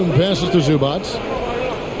 Batum passes to Zubac.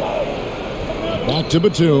 Back to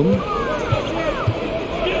Batum.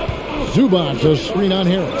 Zubac, a screen on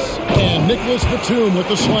Harris. And Nicholas Batum with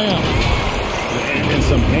the slam. And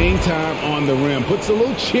some hang time on the rim. Puts a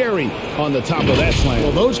little cherry on the top of that slam.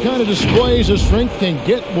 Well, those kind of displays of strength can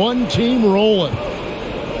get one team rolling.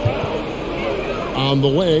 On the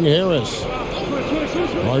wing, Harris.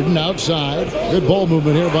 Harden outside. Good ball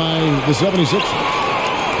movement here by the 76ers.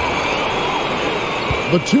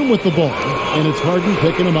 Batum with the ball. And it's Harden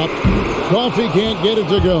picking him up. Coffee can't get it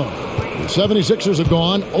to go. The 76ers have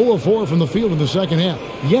gone 0 of 4 from the field in the second half.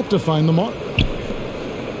 Yet to find the mark.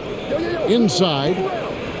 Inside.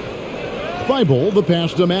 Thibault, the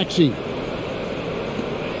pass to Maxey.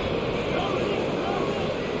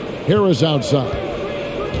 Harris outside.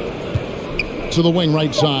 To the wing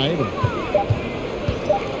right side.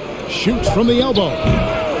 Shoots from the elbow.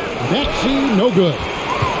 Maxey, no good.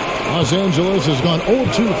 Los Angeles has gone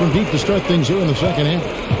 0-2 from deep to start things here in the second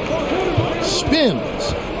half.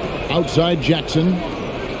 Spins. Outside Jackson.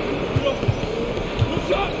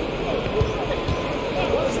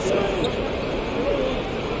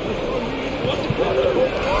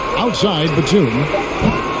 Outside Batum.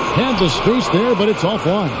 Had the space there, but it's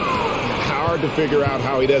offline. Hard to figure out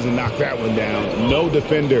how he doesn't knock that one down. No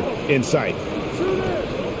defender in sight.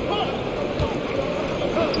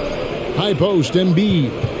 High post,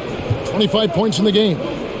 Embiid. 25 points in the game.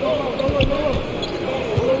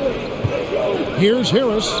 Here's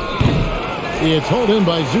Harris. It's hauled in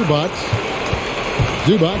by Zubac.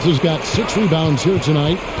 Zubac has got 6 rebounds here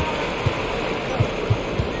tonight.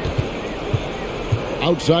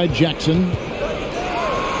 Outside Jackson.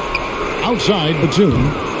 Outside Batum.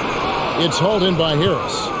 It's hauled in by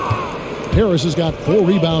Harris. Harris has got 4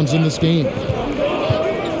 rebounds in this game.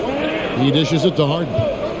 He dishes it to Harden.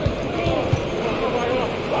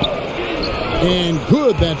 And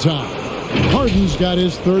good that time. Harden's got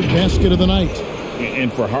his 3rd basket of the night.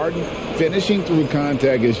 And for Harden, finishing through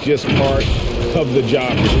contact is just part of the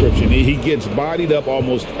job description. He gets bodied up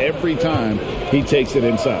almost every time he takes it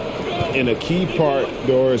inside. And a key part,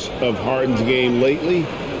 Doris, of Harden's game lately,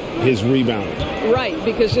 his rebounding. Right,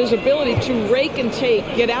 because his ability to rake and take,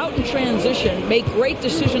 get out in transition, make great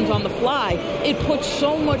decisions on the fly, it puts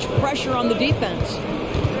so much pressure on the defense.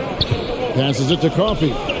 Passes it to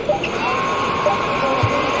Coffee.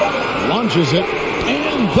 Launches it,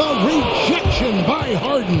 and the rejection by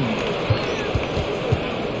Harden.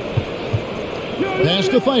 Pass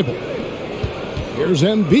to Thibault. Here's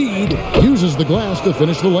Embiid. Uses the glass to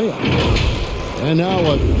finish the layup. And now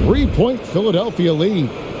a 3-point Philadelphia lead.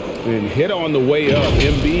 And hit on the way up.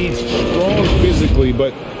 Embiid's strong physically,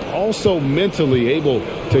 but also mentally able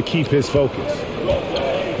to keep his focus.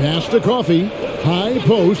 Pass to Coffee. High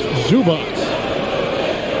post, Zubac.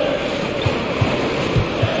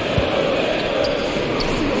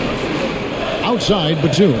 Outside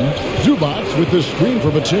Batum. Zubac with the screen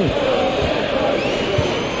for Batum.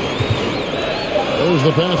 There's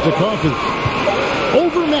the pass to Coffee.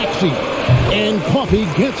 Over Maxey. And Coffee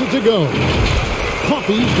gets it to go.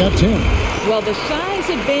 Coffee's got 10. Well, the size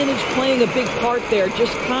advantage playing a big part there.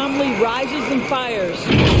 Just calmly rises and fires.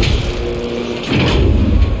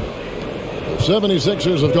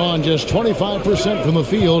 76ers have gone just 25% from the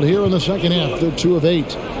field here in the second half. They're 2 of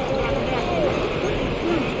 8.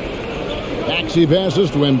 Maxey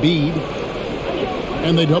passes to Embiid.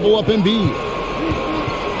 And they double up Embiid.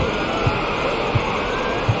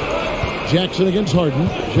 Jackson against Harden.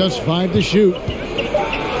 Just 5 to shoot.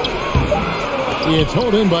 It's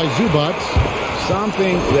hauled in by Zubac.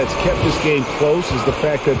 Something that's kept this game close is the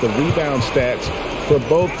fact that the rebound stats for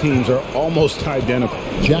both teams are almost identical.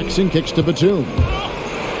 Jackson kicks to Batum.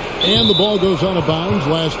 And the ball goes out of bounds.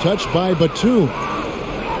 Last touch by Batum.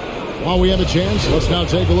 While we have a chance, let's now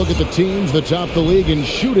take a look at the teams that top the league in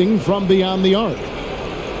shooting from beyond the arc.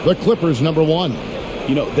 The Clippers, number 1.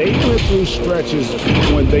 You know, they went through stretches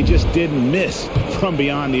when they just didn't miss from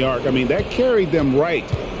beyond the arc. I mean, that carried them right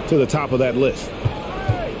to the top of that list.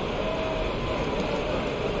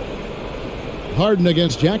 Harden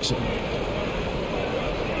against Jackson.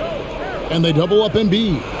 And they double up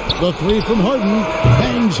Embiid. The 3 from Harden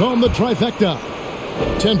bangs home the trifecta.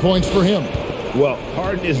 10 points for him. Well,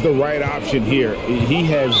 Harden is the right option here. He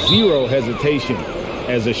has 0 hesitation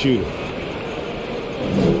as a shooter.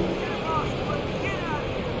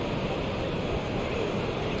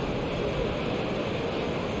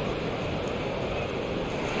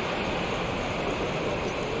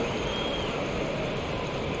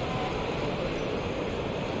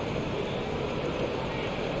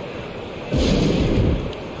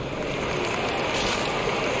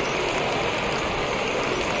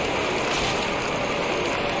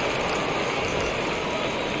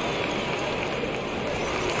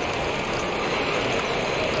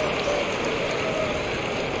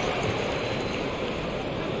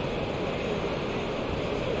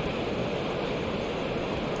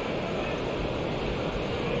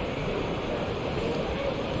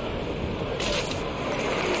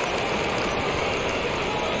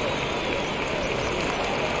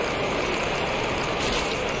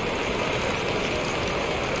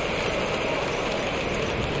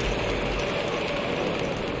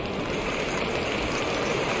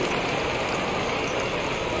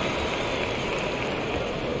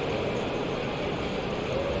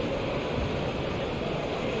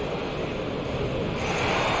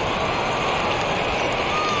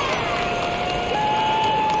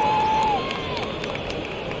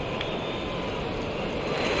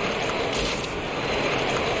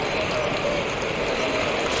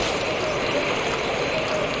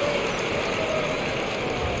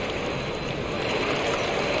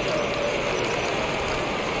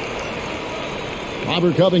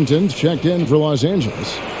 Robert Covington's checked in for Los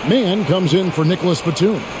Angeles. Mann comes in for Nicholas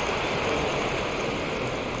Batum.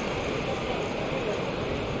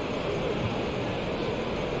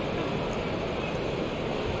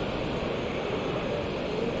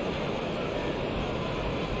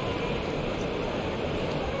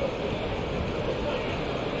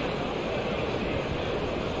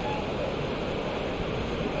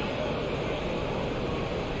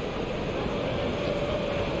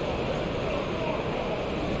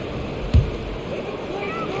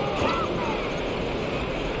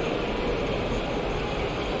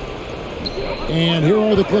 And here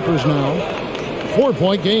are the Clippers now.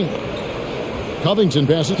 4-point game. Covington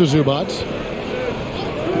passes to Zubac.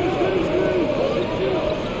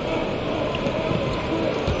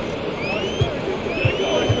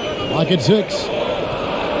 Lock at 6.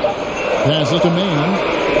 Passes to Mann.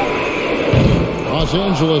 Los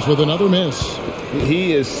Angeles with another miss.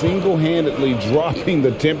 He is single-handedly dropping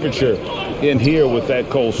the temperature in here with that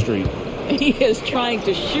cold streak. He is trying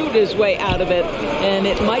to shoot his way out of it, and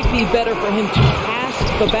it might be better for him to pass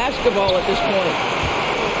the basketball at this point.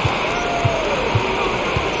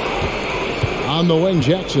 On the wing,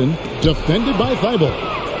 Jackson, defended by Thibault.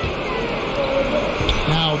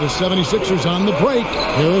 Now the 76ers on the break.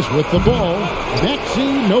 Harris with the ball.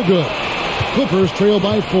 Maxey, no good. Clippers trail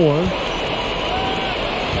by 4.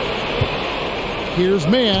 Here's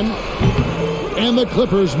Mann. And the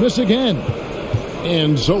Clippers miss again.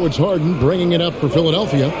 And so it's Harden bringing it up for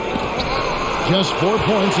Philadelphia. Just 4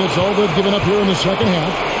 points. That's all they've given up here in the second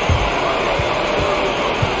half.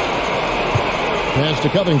 Pass to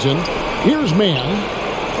Covington. Here's Mann.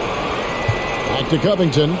 Back to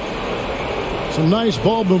Covington. Some nice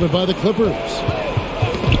ball movement by the Clippers.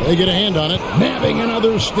 They get a hand on it. Nabbing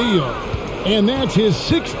another steal. And that's his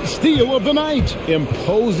 6th steal of the night.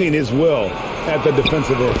 Imposing his will at the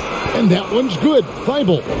defensive end. And that one's good.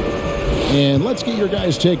 Thibault. And let's get your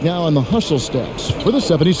guys' take now on the hustle stats for the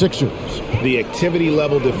 76ers. The activity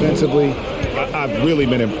level defensively, I've really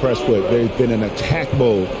been impressed with. There's been an attack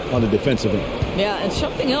mode on the defensive end. Yeah, and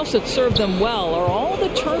something else that served them well are all the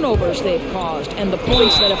turnovers they've caused and the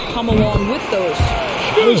points that have come along with those.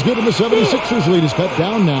 That is good, and the 76ers lead is cut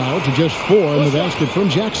down now to just 4 in the basket from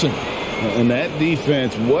Jackson. And that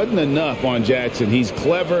defense wasn't enough on Jackson. He's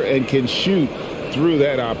clever and can shoot through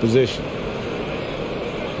that opposition.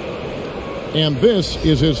 And this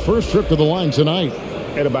is his first trip to the line tonight.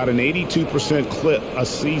 At about an 82% clip a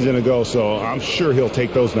season ago, so I'm sure he'll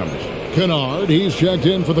take those numbers. Kennard, he's checked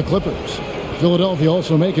in for the Clippers. Philadelphia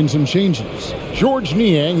also making some changes. George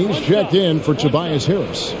Niang, he's checked in for Tobias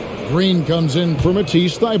Harris. Green comes in for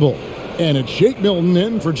Matisse Thybulle. And it's Shake Milton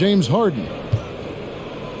in for James Harden.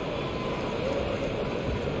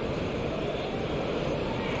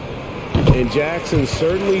 And Jackson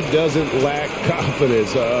certainly doesn't lack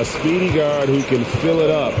confidence. A speedy guard who can fill it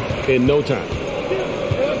up in no time.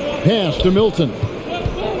 Pass to Milton.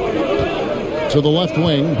 To the left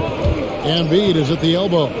wing. Embiid is at the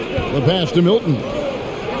elbow. The pass to Milton.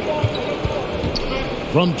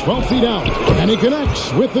 From 12 feet out. And he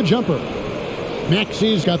connects with the jumper.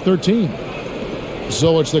 Maxey's got 13.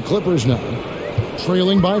 So it's the Clippers now.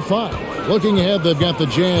 Trailing by 5. Looking ahead, they've got the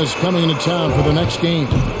Jazz coming into town for the next game.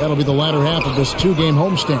 That'll be the latter half of this 2-game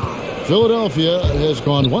homestand. Philadelphia has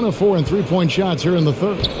gone 1 of 4 in 3-point shots here in the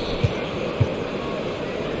third.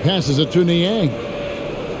 Passes it to Niang.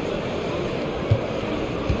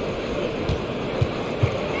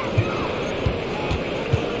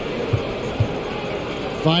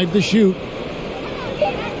 Five to shoot.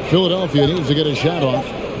 Philadelphia needs to get a shot off.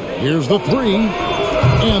 Here's the 3.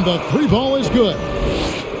 And the 3 ball is good.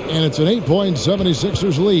 And it's an 8-point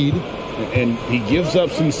 76ers lead. And he gives up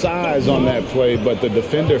some size on that play, but the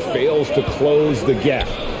defender fails to close the gap.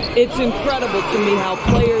 It's incredible to me how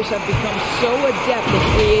players have become so adept at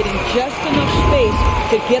creating just enough space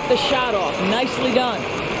to get the shot off. Nicely done.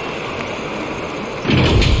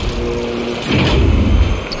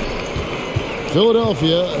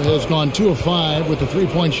 Philadelphia has gone 2 of 5 with the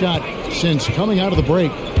 3-point shot since coming out of the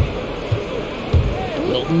break.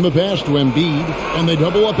 Milton the pass to Embiid, and they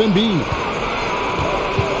double up Embiid.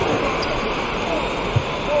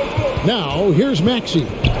 Now, here's Maxey.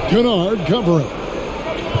 Kennard covering.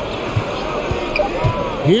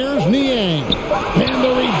 Here's Niang. And the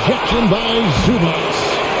rejection by Zubac.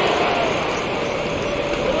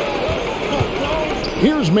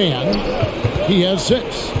 Here's Mann. He has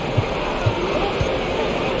 6.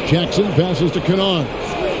 Jackson passes to Kennard.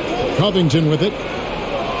 Covington with it.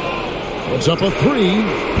 It's up a 3.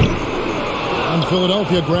 And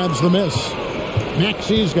Philadelphia grabs the miss.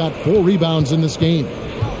 Maxey's got 4 rebounds in this game.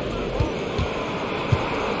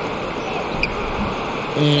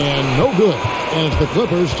 And no good. And it's the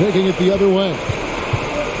Clippers taking it the other way.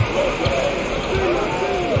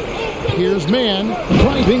 Here's Mann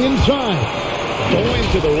driving inside.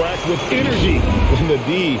 Going to the rack with energy. And the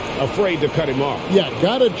D afraid to cut him off. Yeah,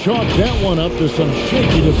 got to chalk that one up to some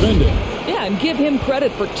shaky defending. Yeah, and give him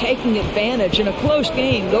credit for taking advantage in a close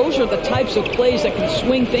game. Those are the types of plays that can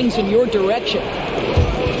swing things in your direction.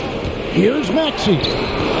 Here's Maxey.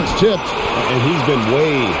 It's tipped. And he's been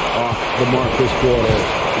way off the mark this quarter.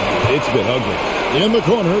 It's been ugly. In the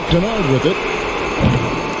corner, Kennard with it.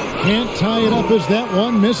 Can't tie it up as that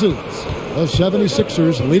one misses. The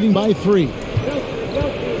 76ers leading by 3.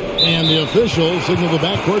 And the officials signal the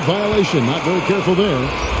backcourt violation. Not very careful there.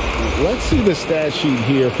 Let's see the stat sheet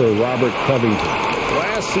here for Robert Covington.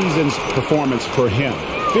 Last season's performance for him.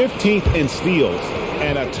 15th in steals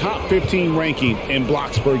and a top 15 ranking in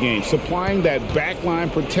blocks per game. Supplying that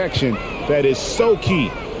backline protection that is so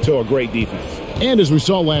key to a great defense. And as we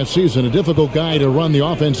saw last season, a difficult guy to run the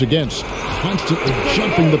offense against. Constantly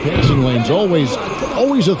jumping the passing lanes.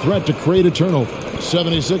 Always a threat to create a turnover.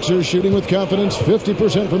 76ers shooting with confidence,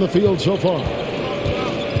 50% from the field so far.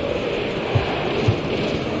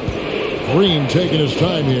 Green taking his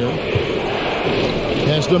time here.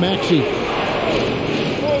 Pass to Maxey.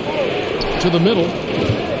 To the middle.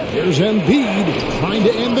 Here's Embiid trying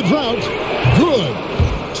to end the drought. Good.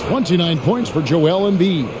 29 points for Joel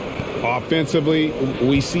Embiid. Offensively,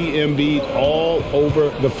 we see Embiid all over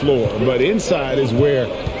the floor, but inside is where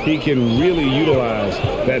he can really utilize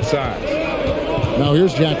that size. Now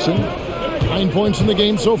here's Jackson. 9 points in the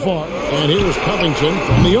game so far. And here's Covington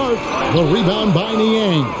from the arc. The rebound by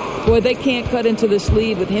Niang. Boy, they can't cut into this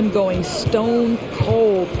lead with him going stone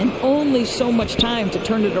cold and only so much time to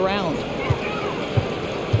turn it around.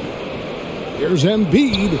 Here's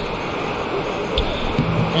Embiid.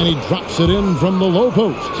 And he drops it in from the low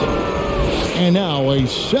post. And now a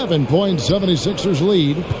 7-point 76ers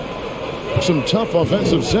lead. Some tough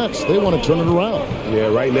offensive sets. They want to turn it around. Yeah,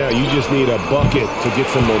 right now you just need a bucket to get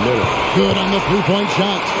some momentum. Good on the three-point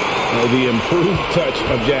shot. The improved touch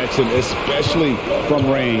of Jackson, especially from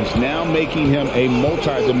range, now making him a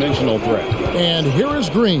multi-dimensional threat. And here is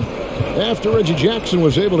Green. After Reggie Jackson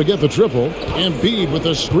was able to get the triple, Embiid with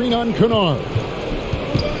a screen on Kennard.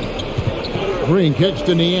 Green kicks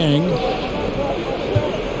to Niang.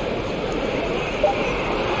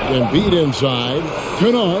 Embiid inside.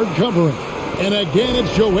 Kennard covering. And again,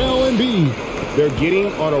 it's Joel Embiid. They're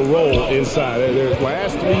getting on a roll inside. Their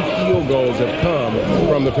last 3 field goals have come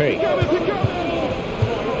from the paint.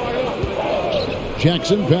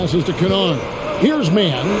 Jackson passes to Kennard. Here's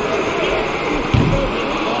Mann.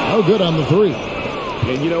 Oh, good on the 3.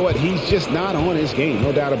 And you know what? He's just not on his game.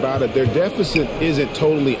 No doubt about it. Their deficit isn't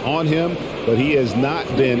totally on him, but he has not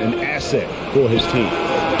been an asset for his team.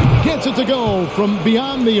 Gets it to go from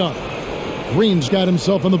beyond the arc. Green's got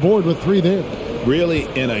himself on the board with 3 there. Really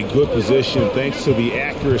in a good position thanks to the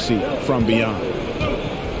accuracy from beyond.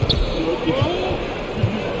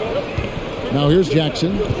 Now here's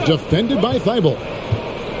Jackson, defended by Thibault.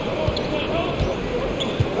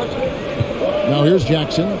 Now here's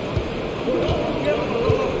Jackson.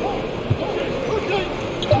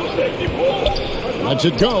 Lets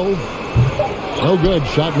it go. No good,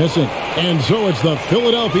 shot missing. And so it's the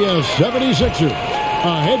Philadelphia 76ers.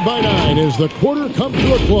 Ahead by 9 as the quarter comes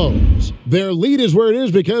to a close. Their lead is where it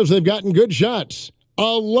is because they've gotten good shots. A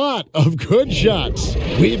lot of good shots.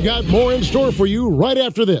 We've got more in store for you right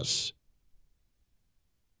after this.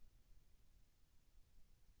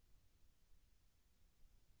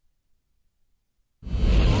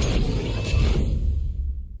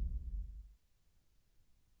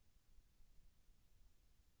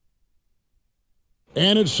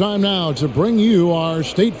 And it's time now to bring you our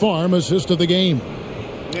State Farm assist of the game.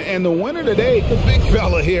 And the winner today, the big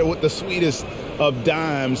fella here with the sweetest of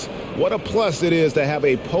dimes. What a plus it is to have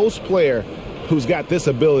a post player who's got this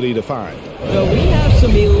ability to find. So we have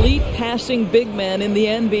some elite passing big men in the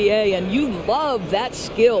NBA, and you love that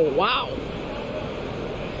skill. Wow.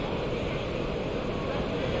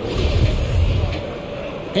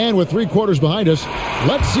 And with 3 quarters behind us,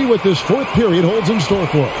 let's see what this 4th period holds in store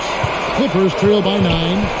for us. Clippers trail by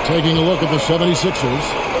 9. Taking a look at the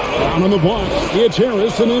 76ers. Down on the block, it's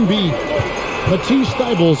Harris and Embiid. Matisse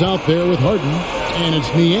Thybulle's out there with Harden, and it's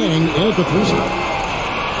Niang in at the 3 spot.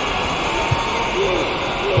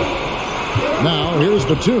 Now here's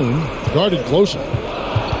Batum, guarded closer.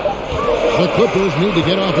 The Clippers need to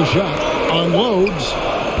get off a shot. Unloads,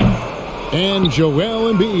 and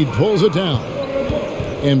Joel Embiid pulls it down.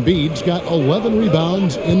 Embiid's got 11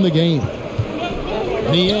 rebounds in the game.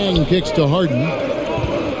 Niang kicks to Harden.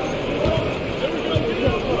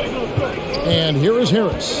 And here is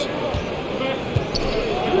Harris.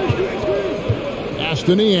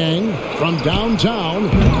 Aston Yang from downtown.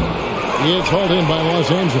 It's hauled in by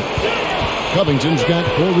Los Angeles. Covington's got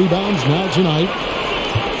 4 rebounds now tonight.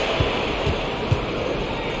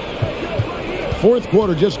 Fourth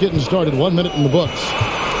quarter just getting started. 1 minute in the books.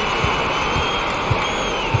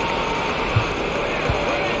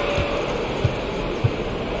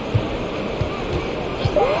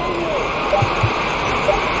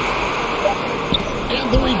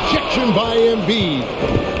 And the rejection by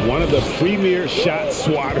Embiid. One of the premier shot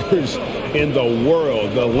swatters in the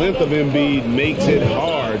world. The length of Embiid makes it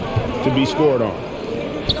hard to be scored on.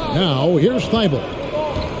 Now, here's Thibault.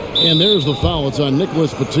 And there's the foul. It's on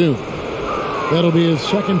Nicholas Batum. That'll be his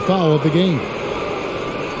second foul of the game.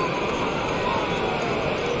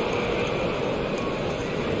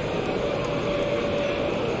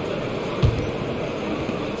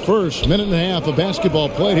 First minute and a half of basketball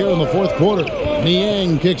played here in the fourth quarter.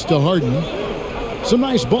 Niang kicks to Harden. Some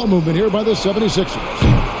nice ball movement here by the 76ers.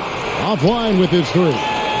 Offline with his 3.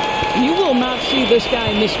 You will not see this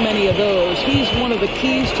guy miss many of those. He's one of the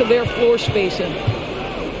keys to their floor spacing.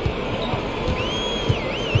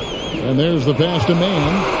 And there's the pass to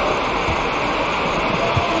Mann.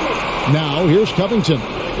 Now here's Covington.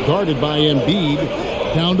 Guarded by Embiid.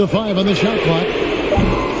 Down to 5 on the shot clock.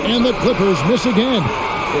 And the Clippers miss again.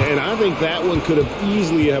 And I think that one could have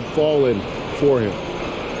easily have fallen for him.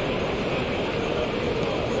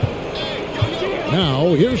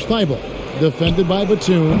 Now here's Thibault. Defended by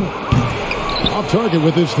Batum. Off target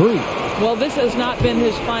with his 3. Well, this has not been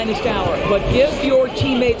his finest hour, but give your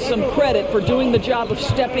teammates some credit for doing the job of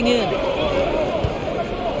stepping in.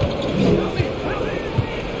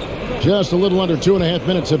 Just a little under 2.5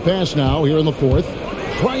 minutes have passed now here in the fourth.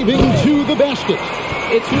 Driving to the basket.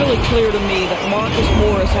 It's really clear to me that Marcus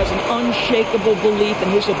Morris has an unshakable belief in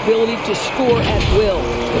his ability to score at will.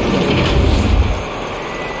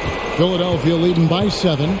 Philadelphia leading by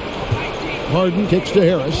 7. Harden kicks to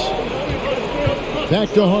Harris.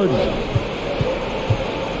 Back to Harden.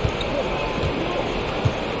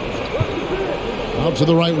 Out to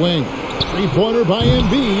the right wing. Three-pointer by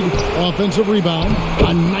Embiid. Offensive rebound.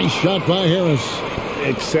 A nice shot by Harris.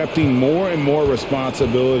 Accepting more and more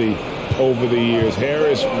responsibility over the years.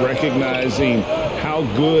 Harris recognizing how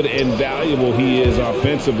good and valuable he is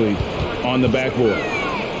offensively on the backboard.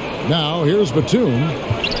 Now here's Batum.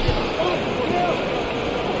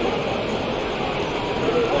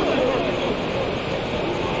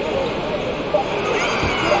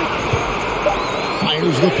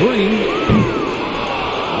 Fires the 3.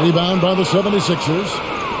 Rebound by the 76ers.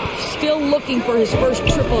 Still looking for his first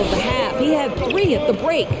triple of the half. He had 3 at the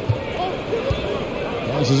break.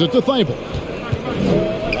 Passes it to Thibault.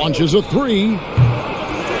 Launches a 3.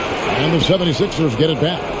 And the 76ers get it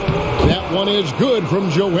back. That one is good from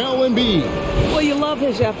Joel Embiid. Well, you love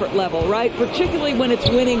his effort level, right? Particularly when it's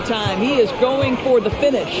winning time. He is going for the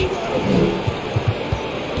finish.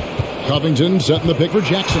 Covington setting the pick for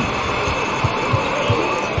Jackson.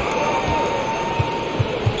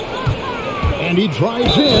 And he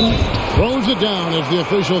drives in, throws it down as the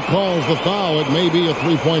official calls the foul. It may be a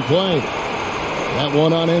 3-point play. That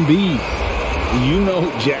one on Embiid. You know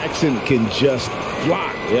Jackson can just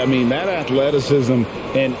fly. I mean, that athleticism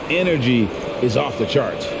and energy is off the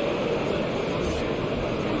charts.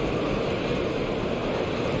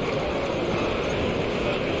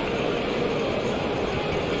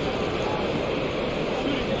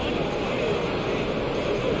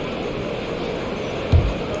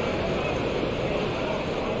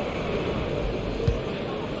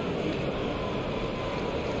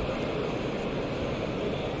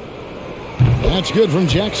 That's good from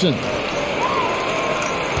Jackson.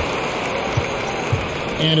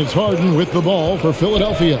 And it's Harden with the ball for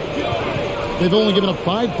Philadelphia. They've only given up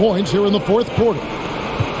 5 points here in the fourth quarter.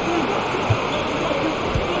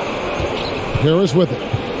 Harris with it.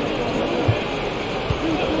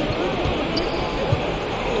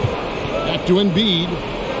 Back to Embiid.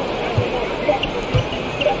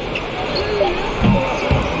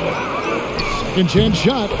 Second chance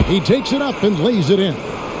shot. He takes it up and lays it in.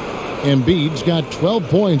 Embiid's got 12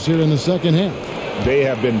 points here in the second half. They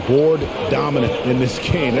have been board dominant in this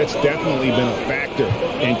game. That's definitely been a factor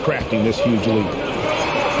in crafting this huge lead.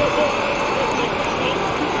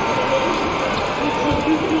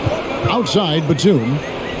 Outside, Batum.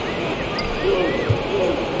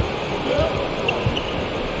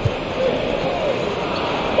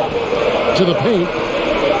 To the paint.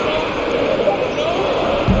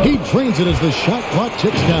 He drains it as the shot clock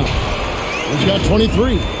ticks down. He's got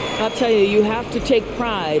 23. I'll tell you, you have to take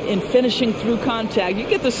pride in finishing through contact. You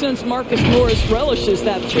get the sense Marcus Morris relishes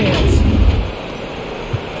that chance.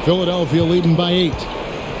 Philadelphia leading by 8.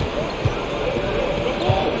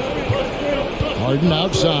 Harden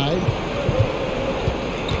outside.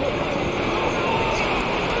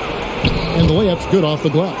 And the layup's good off the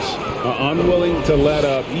glass. Unwilling to let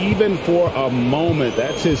up even for a moment.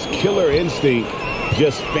 That's his killer instinct,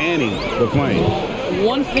 just fanning the flame.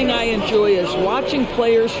 One thing I enjoy is watching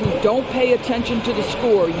players who don't pay attention to the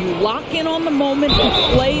score. You lock in on the moment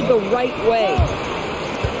and play the right way.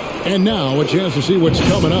 And now a chance to see what's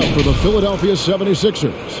coming up for the Philadelphia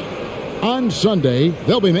 76ers. On Sunday,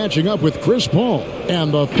 they'll be matching up with Chris Paul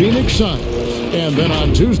and the Phoenix Suns. And then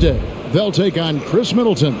on Tuesday, they'll take on Chris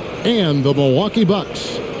Middleton and the Milwaukee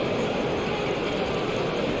Bucks.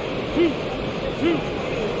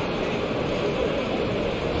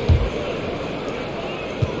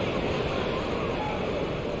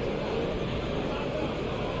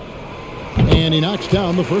 And he knocks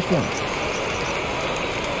down the first one.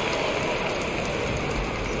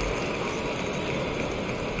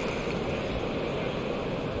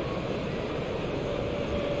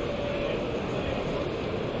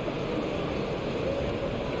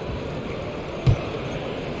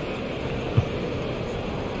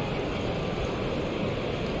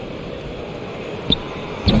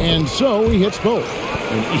 And so he hits both.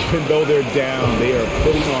 And even though they're down, they are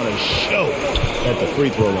putting on a show at the free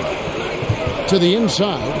throw line. To the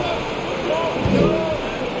inside.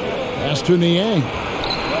 Pass to Niang.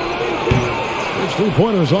 His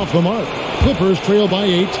three-pointers off the mark. Clippers trail by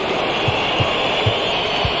 8.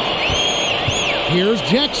 Here's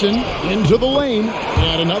Jackson into the lane.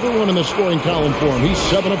 And another one in the scoring column for him. He's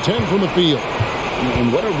 7 of 10 from the field.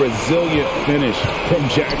 And what a resilient finish from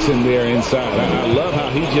Jackson there inside. I love how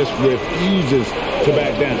he just refuses to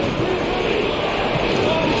back down.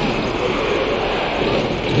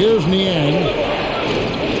 Here's Niang.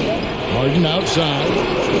 Harden outside.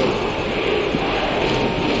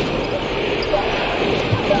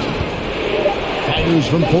 Fires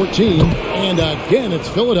from 14. And again, it's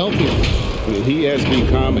Philadelphia. He has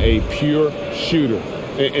become a pure shooter.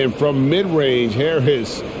 And from mid-range,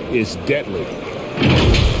 Harris is deadly.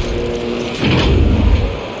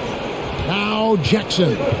 Now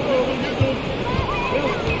Jackson.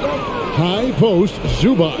 High post,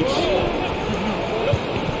 Zubac.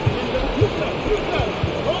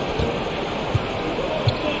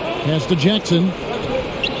 Pass to Jackson.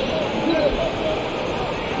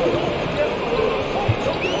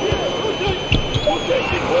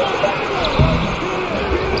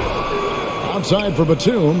 Outside for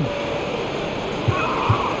Batum.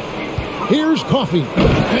 Here's Coffey.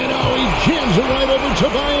 And now he jams it right over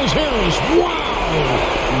Tobias Harris.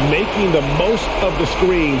 Wow! Making the most of the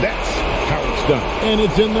screen. That's how it's done. And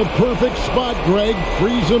it's in the perfect spot, Greg.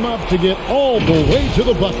 Frees him up to get all the way to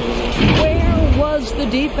the bucket. Where was the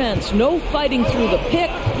defense? No fighting through the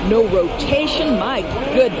pick, no rotation. My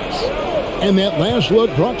goodness. And that last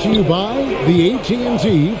look brought to you by the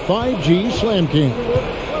AT&T 5G Slam King.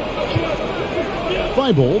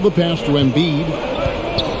 Thibault, the pass to Embiid.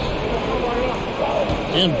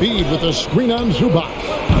 Embiid with a screen on Zubac.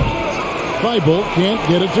 Thibault can't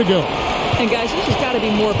get it to go. And guys, this has got to be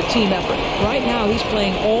more of a team effort. Right now, he's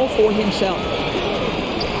playing all for himself.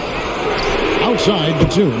 Outside,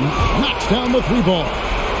 Batum knocks down the three ball.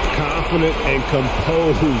 Confident and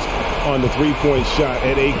composed on the three-point shot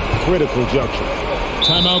at a critical juncture.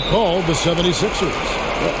 Timeout called the 76ers.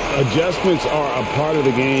 Adjustments are a part of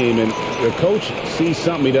the game, and the coach sees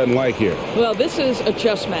something he doesn't like here. Well, this is a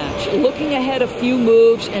chess match. Looking ahead a few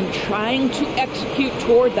moves and trying to execute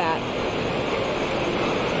toward that.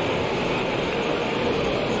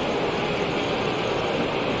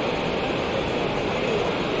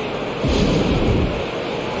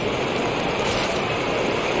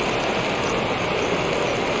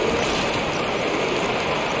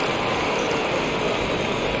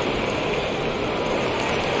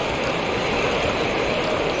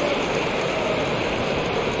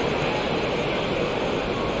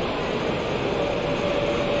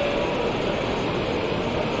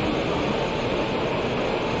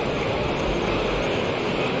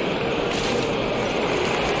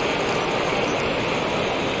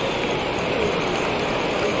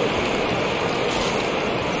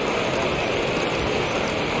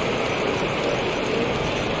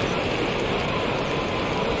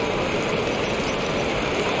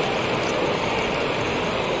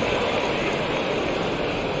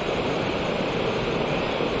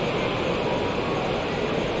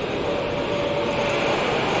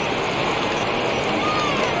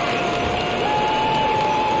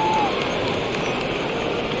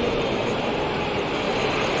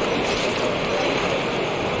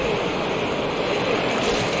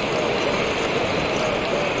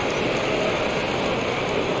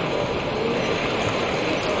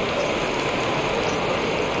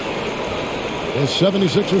 The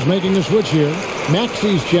 76ers making a switch here.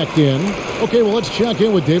 Maxey's checked in. Okay, well, let's check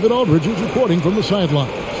in with David Aldridge, who's reporting from the sideline.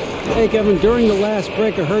 Hey, Kevin, during the last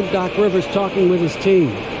break, I heard Doc Rivers talking with his team.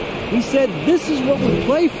 He said, this is what we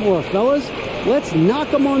play for, fellas. Let's knock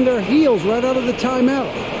them on their heels right out of the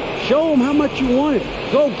timeout. Show them how much you want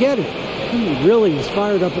it. Go get it. He really is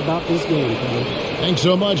fired up about this game, Kevin. Thanks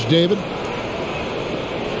so much, David.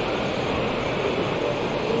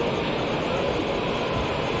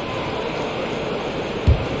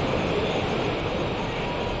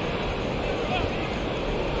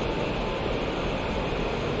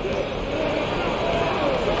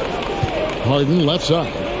 Harden left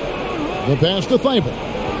side. The pass to Thibault.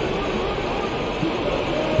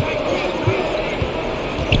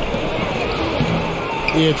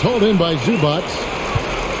 It's hauled in by Zubac.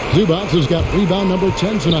 Zubac has got rebound number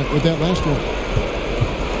 10 tonight with that last one.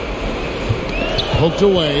 Poked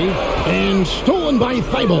away and stolen by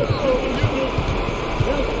Thibault.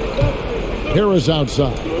 Harris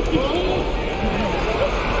outside.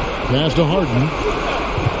 Pass to Harden.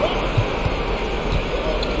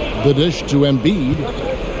 The dish to Embiid.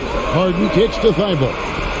 Harden kicks to Thibault.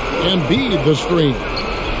 Embiid the screen.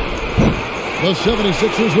 The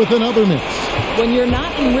 76ers with another miss. When you're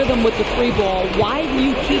not in rhythm with the free ball, why do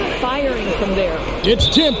you keep firing from there? It's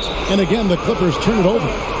tipped. And again, the Clippers turn it over.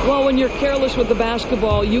 Well, when you're careless with the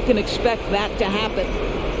basketball, you can expect that to happen.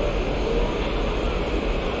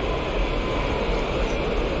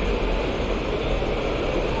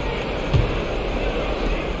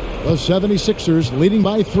 The 76ers leading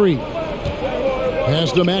by 3.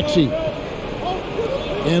 Pass to Maxey.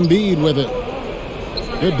 Embiid with it.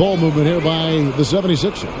 Good ball movement here by the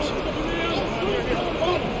 76ers.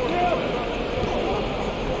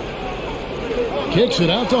 Kicks it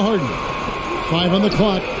out to Harden. 5 on the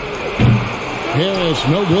clock. Harris,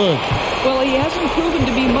 no good. Well, he hasn't proven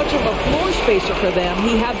to be much of a floor spacer for them.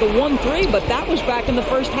 He had the 1-3, but that was back in the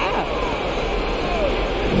first half.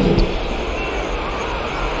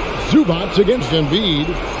 Zubac against Embiid.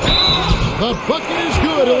 The bucket is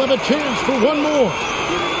good. He'll have a chance for one more.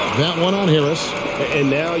 That one on Harris. And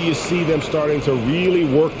now you see them starting to really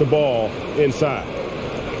work the ball inside.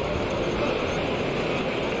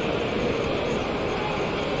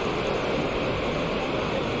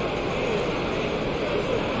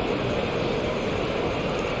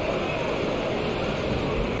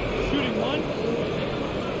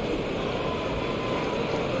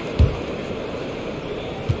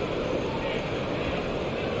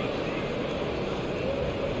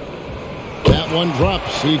 One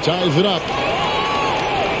drops. He ties it up.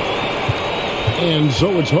 And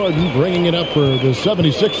so it's Harden bringing it up for the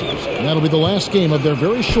 76ers. And that'll be the last game of their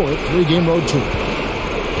very short 3-game road tour.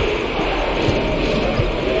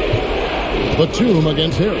 Batum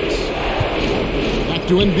against Harris. Back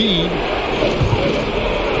to Embiid.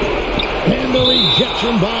 And the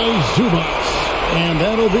rejection by Zubac. And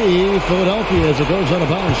that'll be Philadelphia as it goes out of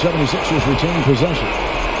bounds. 76ers retain possession.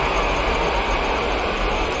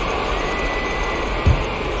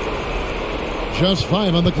 Just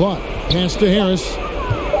 5 on the clock. Pass to Harris.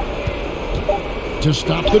 To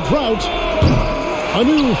stop the drought. A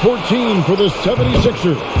new 14 for the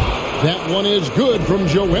 76ers. That one is good from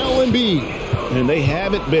Joel Embiid. And they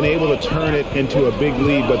haven't been able to turn it into a big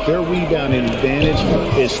lead, but their rebounding advantage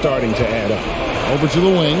is starting to add up. Over to the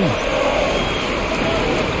wing.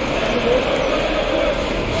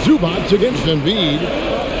 Zubac against Embiid.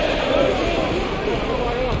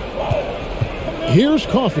 Here's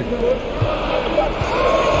Coffey.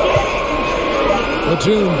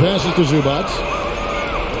 Batum passes to Zubac.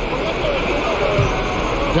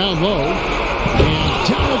 Down low. And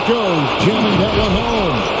down it goes. Jamming that one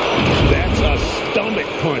home. That's a stomach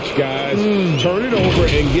punch, guys. Turn it over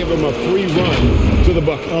and give him a free run to the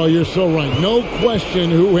bucket. Oh, you're so right. No question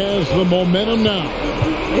who has the momentum now.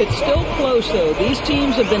 It's still close, though. These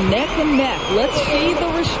teams have been neck and neck. Let's see the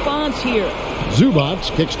response here. Zubac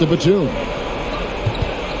kicks to Batum.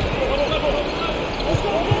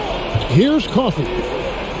 Here's Coffey.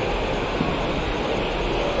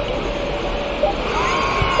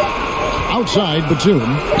 Outside, Batum.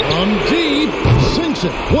 From deep. Sinks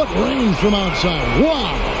it. What range from outside.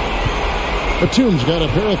 Wow. Batum's got a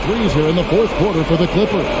pair of threes here in the fourth quarter for the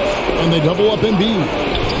Clippers. And they double up Embiid.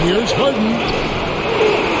 Here's Harden.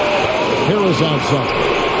 Harris outside.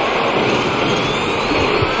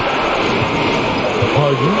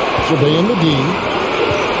 Harden surveying the D.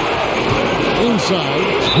 Inside.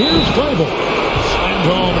 Here's Thibault. Slammed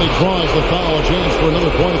home and he draws the foul. A chance for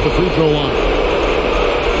another point at the free throw line.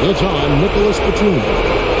 It's on Nicholas Batum.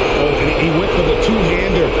 Oh, and he went for the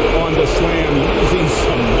two-hander on the slam, using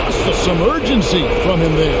some muscle. Some urgency from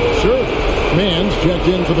him there. Sure. Mann's checked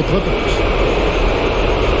in for the Clippers.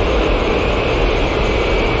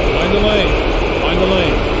 Find the lane. Find the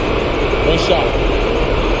lane. One shot.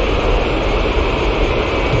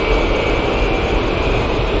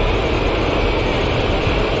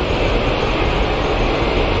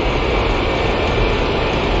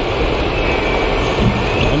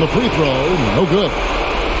 The free throw, no good.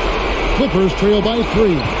 Clippers trail by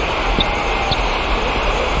 3.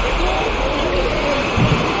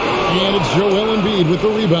 And it's Joel Embiid with the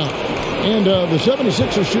rebound. And the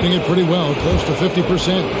 76ers shooting it pretty well, close to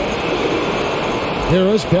 50%.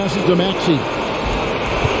 Harris passes to Maxey.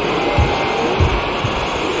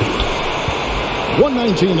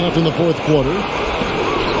 1:19 left in the fourth quarter.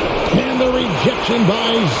 And the rejection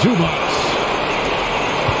by Zubac.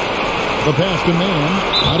 The pass to Mann,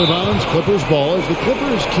 out of bounds, Clippers ball as the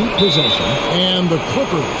Clippers keep possession. And the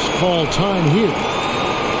Clippers call time here.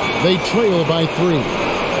 They trail by 3.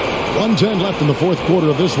 1:10 left in the fourth quarter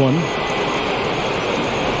of this one.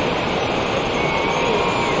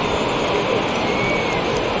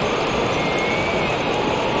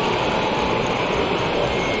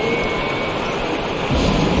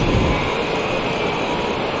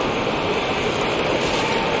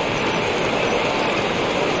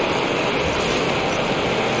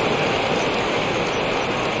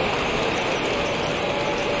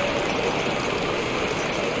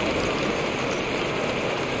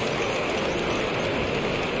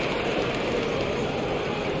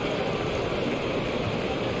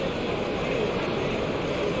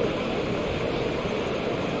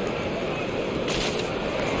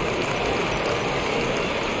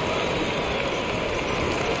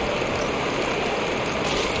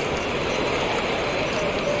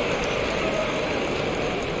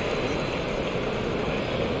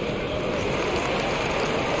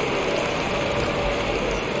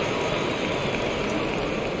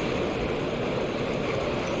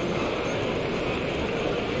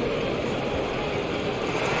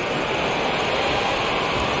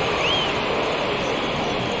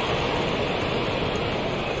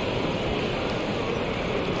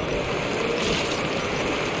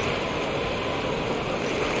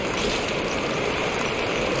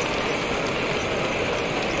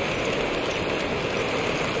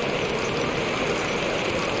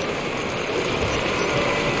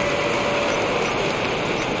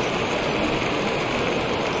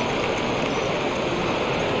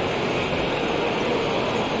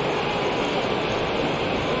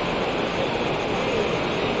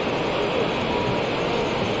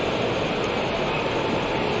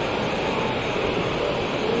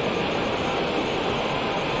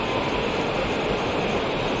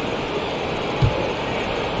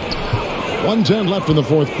 .110 left in the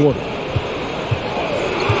fourth quarter.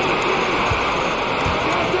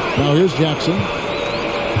 Now here's Jackson.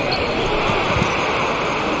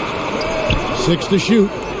 6 to shoot.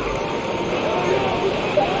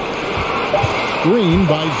 Screen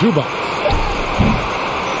by Zubac.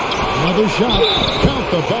 Another shot.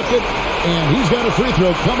 Count the bucket. And he's got a free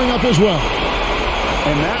throw coming up as well.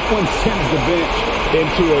 And that one sends the bench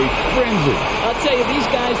into a frenzy. I'll tell you, these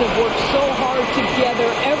guys have worked so hard together.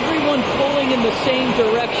 Everyone pulling in the same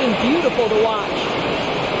direction. Beautiful to watch.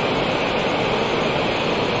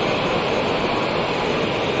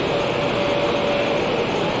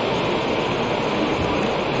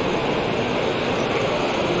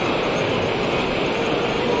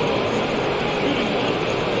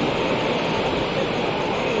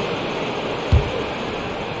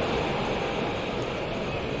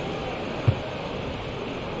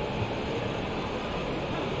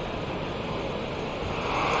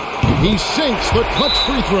 He sinks the clutch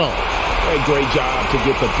free throw. A great job to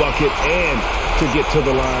get the bucket and to get to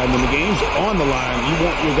the line. When the game's on the line, you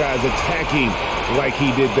want your guys attacking like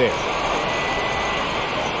he did there.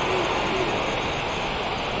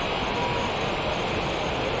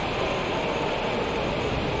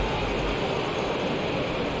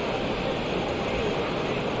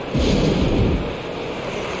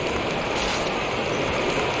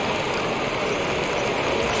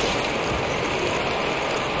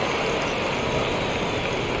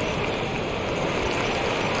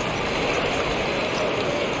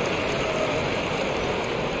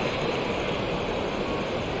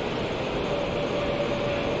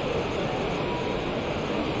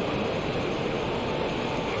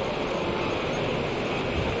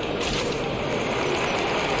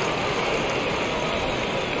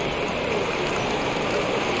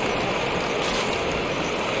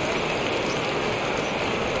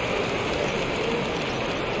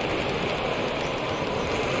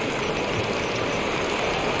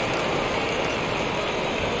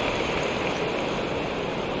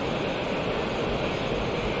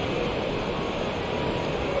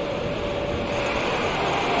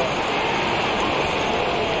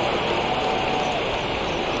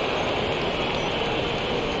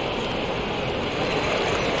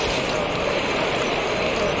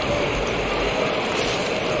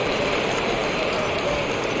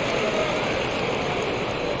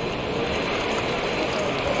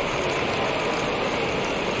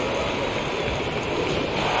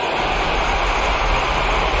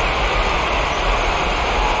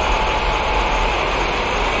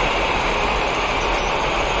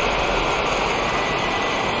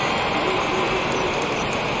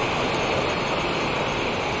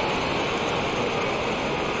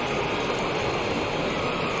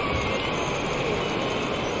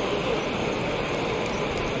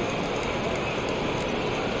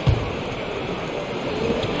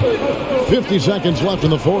 50 seconds left in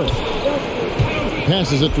the fourth.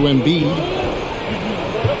 Passes it to Embiid.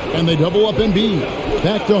 And they double up Embiid.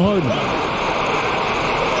 Back to Harden.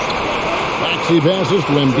 Maxey passes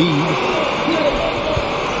to Embiid.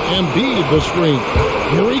 Embiid the screen.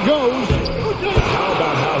 Here he goes. How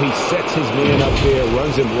about how he sets his man up there,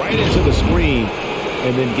 runs him right into the screen,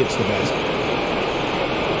 and then gets the basket.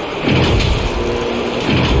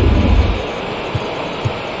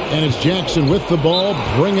 And it's Jackson with the ball,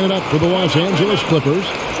 bringing it up for the Los Angeles Clippers.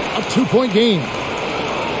 A 2-point game.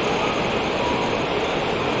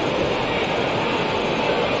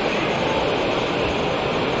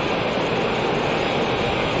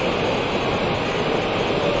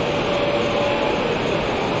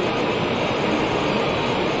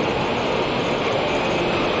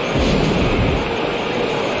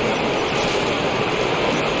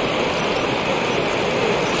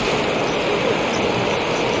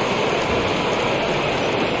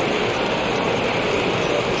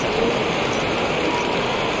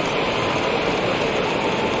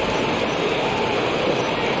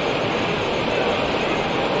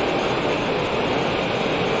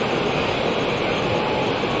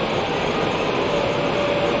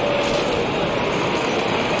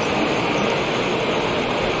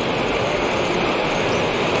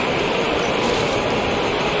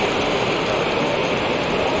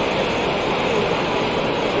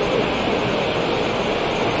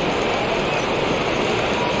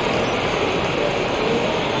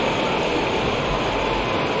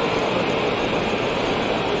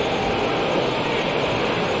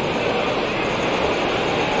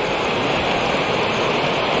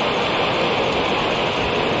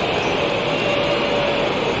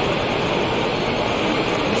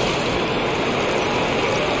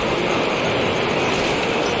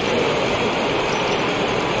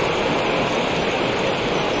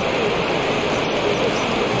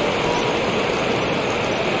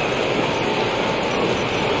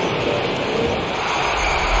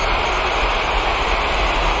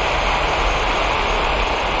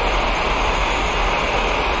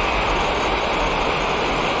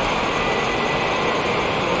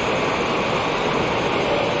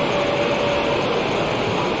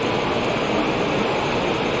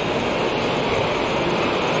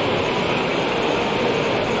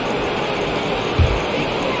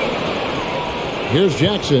 Here's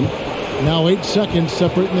Jackson. Now 8 seconds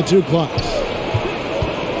separating the two clocks.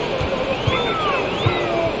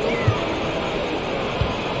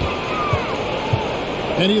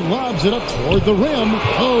 And he lobs it up toward the rim.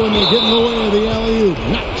 Oh, and they get in the way of the alley-oop.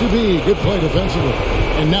 Not to be. Good play defensively.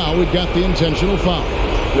 And now we've got the intentional foul.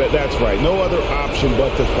 That's right. No other option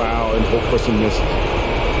but to foul and hope for some misses.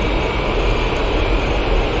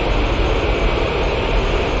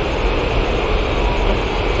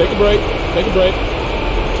 Take a break. Take a break.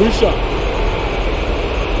 2 shots.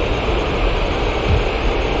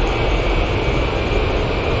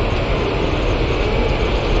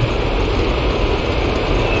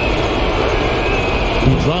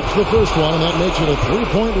 He drops the first one, and that makes it a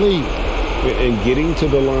 3-point lead. And getting to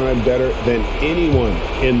the line better than anyone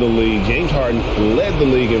in the league. James Harden led the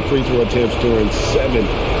league in free throw attempts during 7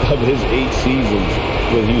 of his 8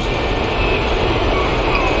 seasons with Houston.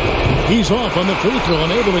 He's off on the free throw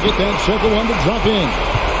and able to get that second one to drop in.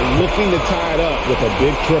 Looking to tie it up with a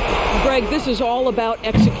big triple. Greg, this is all about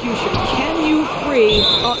execution. Can you free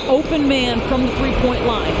an open man from the three-point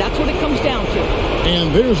line? That's what it comes down to.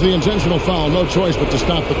 And there's the intentional foul. No choice but to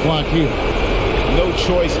stop the clock here. No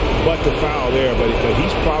choice but to foul there, but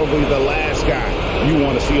he's probably the last guy you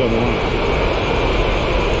want to see on the line.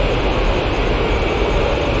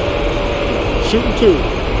 Shooting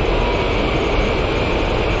 2.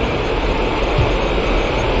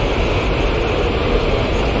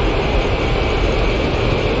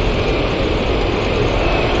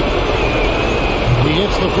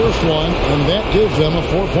 The first one, and that gives them a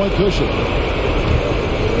 4-point cushion.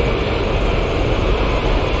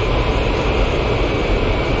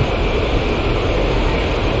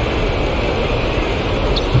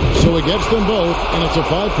 So he gets them both, and it's a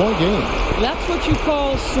 5-point game. That's what you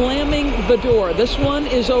call slamming the door. This one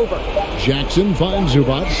is over. Jackson finds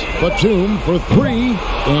Zubac. Batum for 3,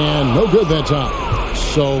 and no good that time.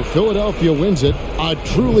 So Philadelphia wins it. A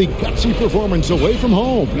truly gutsy performance away from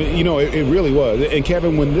home. You know, it really was. And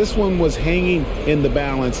Kevin, when this one was hanging in the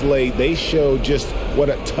balance late, they showed just what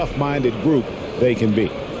a tough-minded group they can be.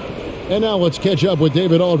 And now let's catch up with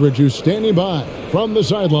David Aldridge, who's standing by from the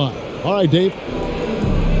sideline. All right, Dave.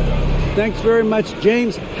 Thanks very much,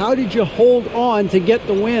 James. How did you hold on to get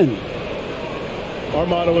the win? Our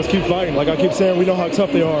motto was keep fighting. Like I keep saying, we know how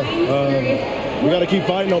tough they are. We got to keep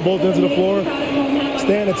fighting on both ends of the floor.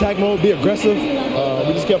 stay in attack mode, be aggressive.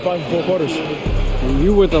 We just kept fighting for 4 quarters. And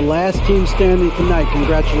you were the last team standing tonight.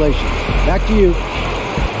 Congratulations. Back to you.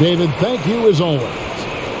 David, thank you as always.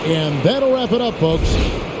 And that'll wrap it up, folks.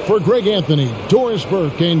 For Greg Anthony, Doris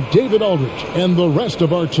Burke, and David Aldridge, and the rest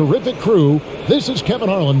of our terrific crew, this is Kevin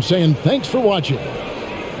Harlan saying thanks for watching.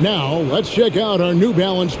 Now, let's check out our New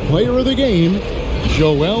Balance Player of the Game,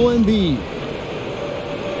 Joel Embiid.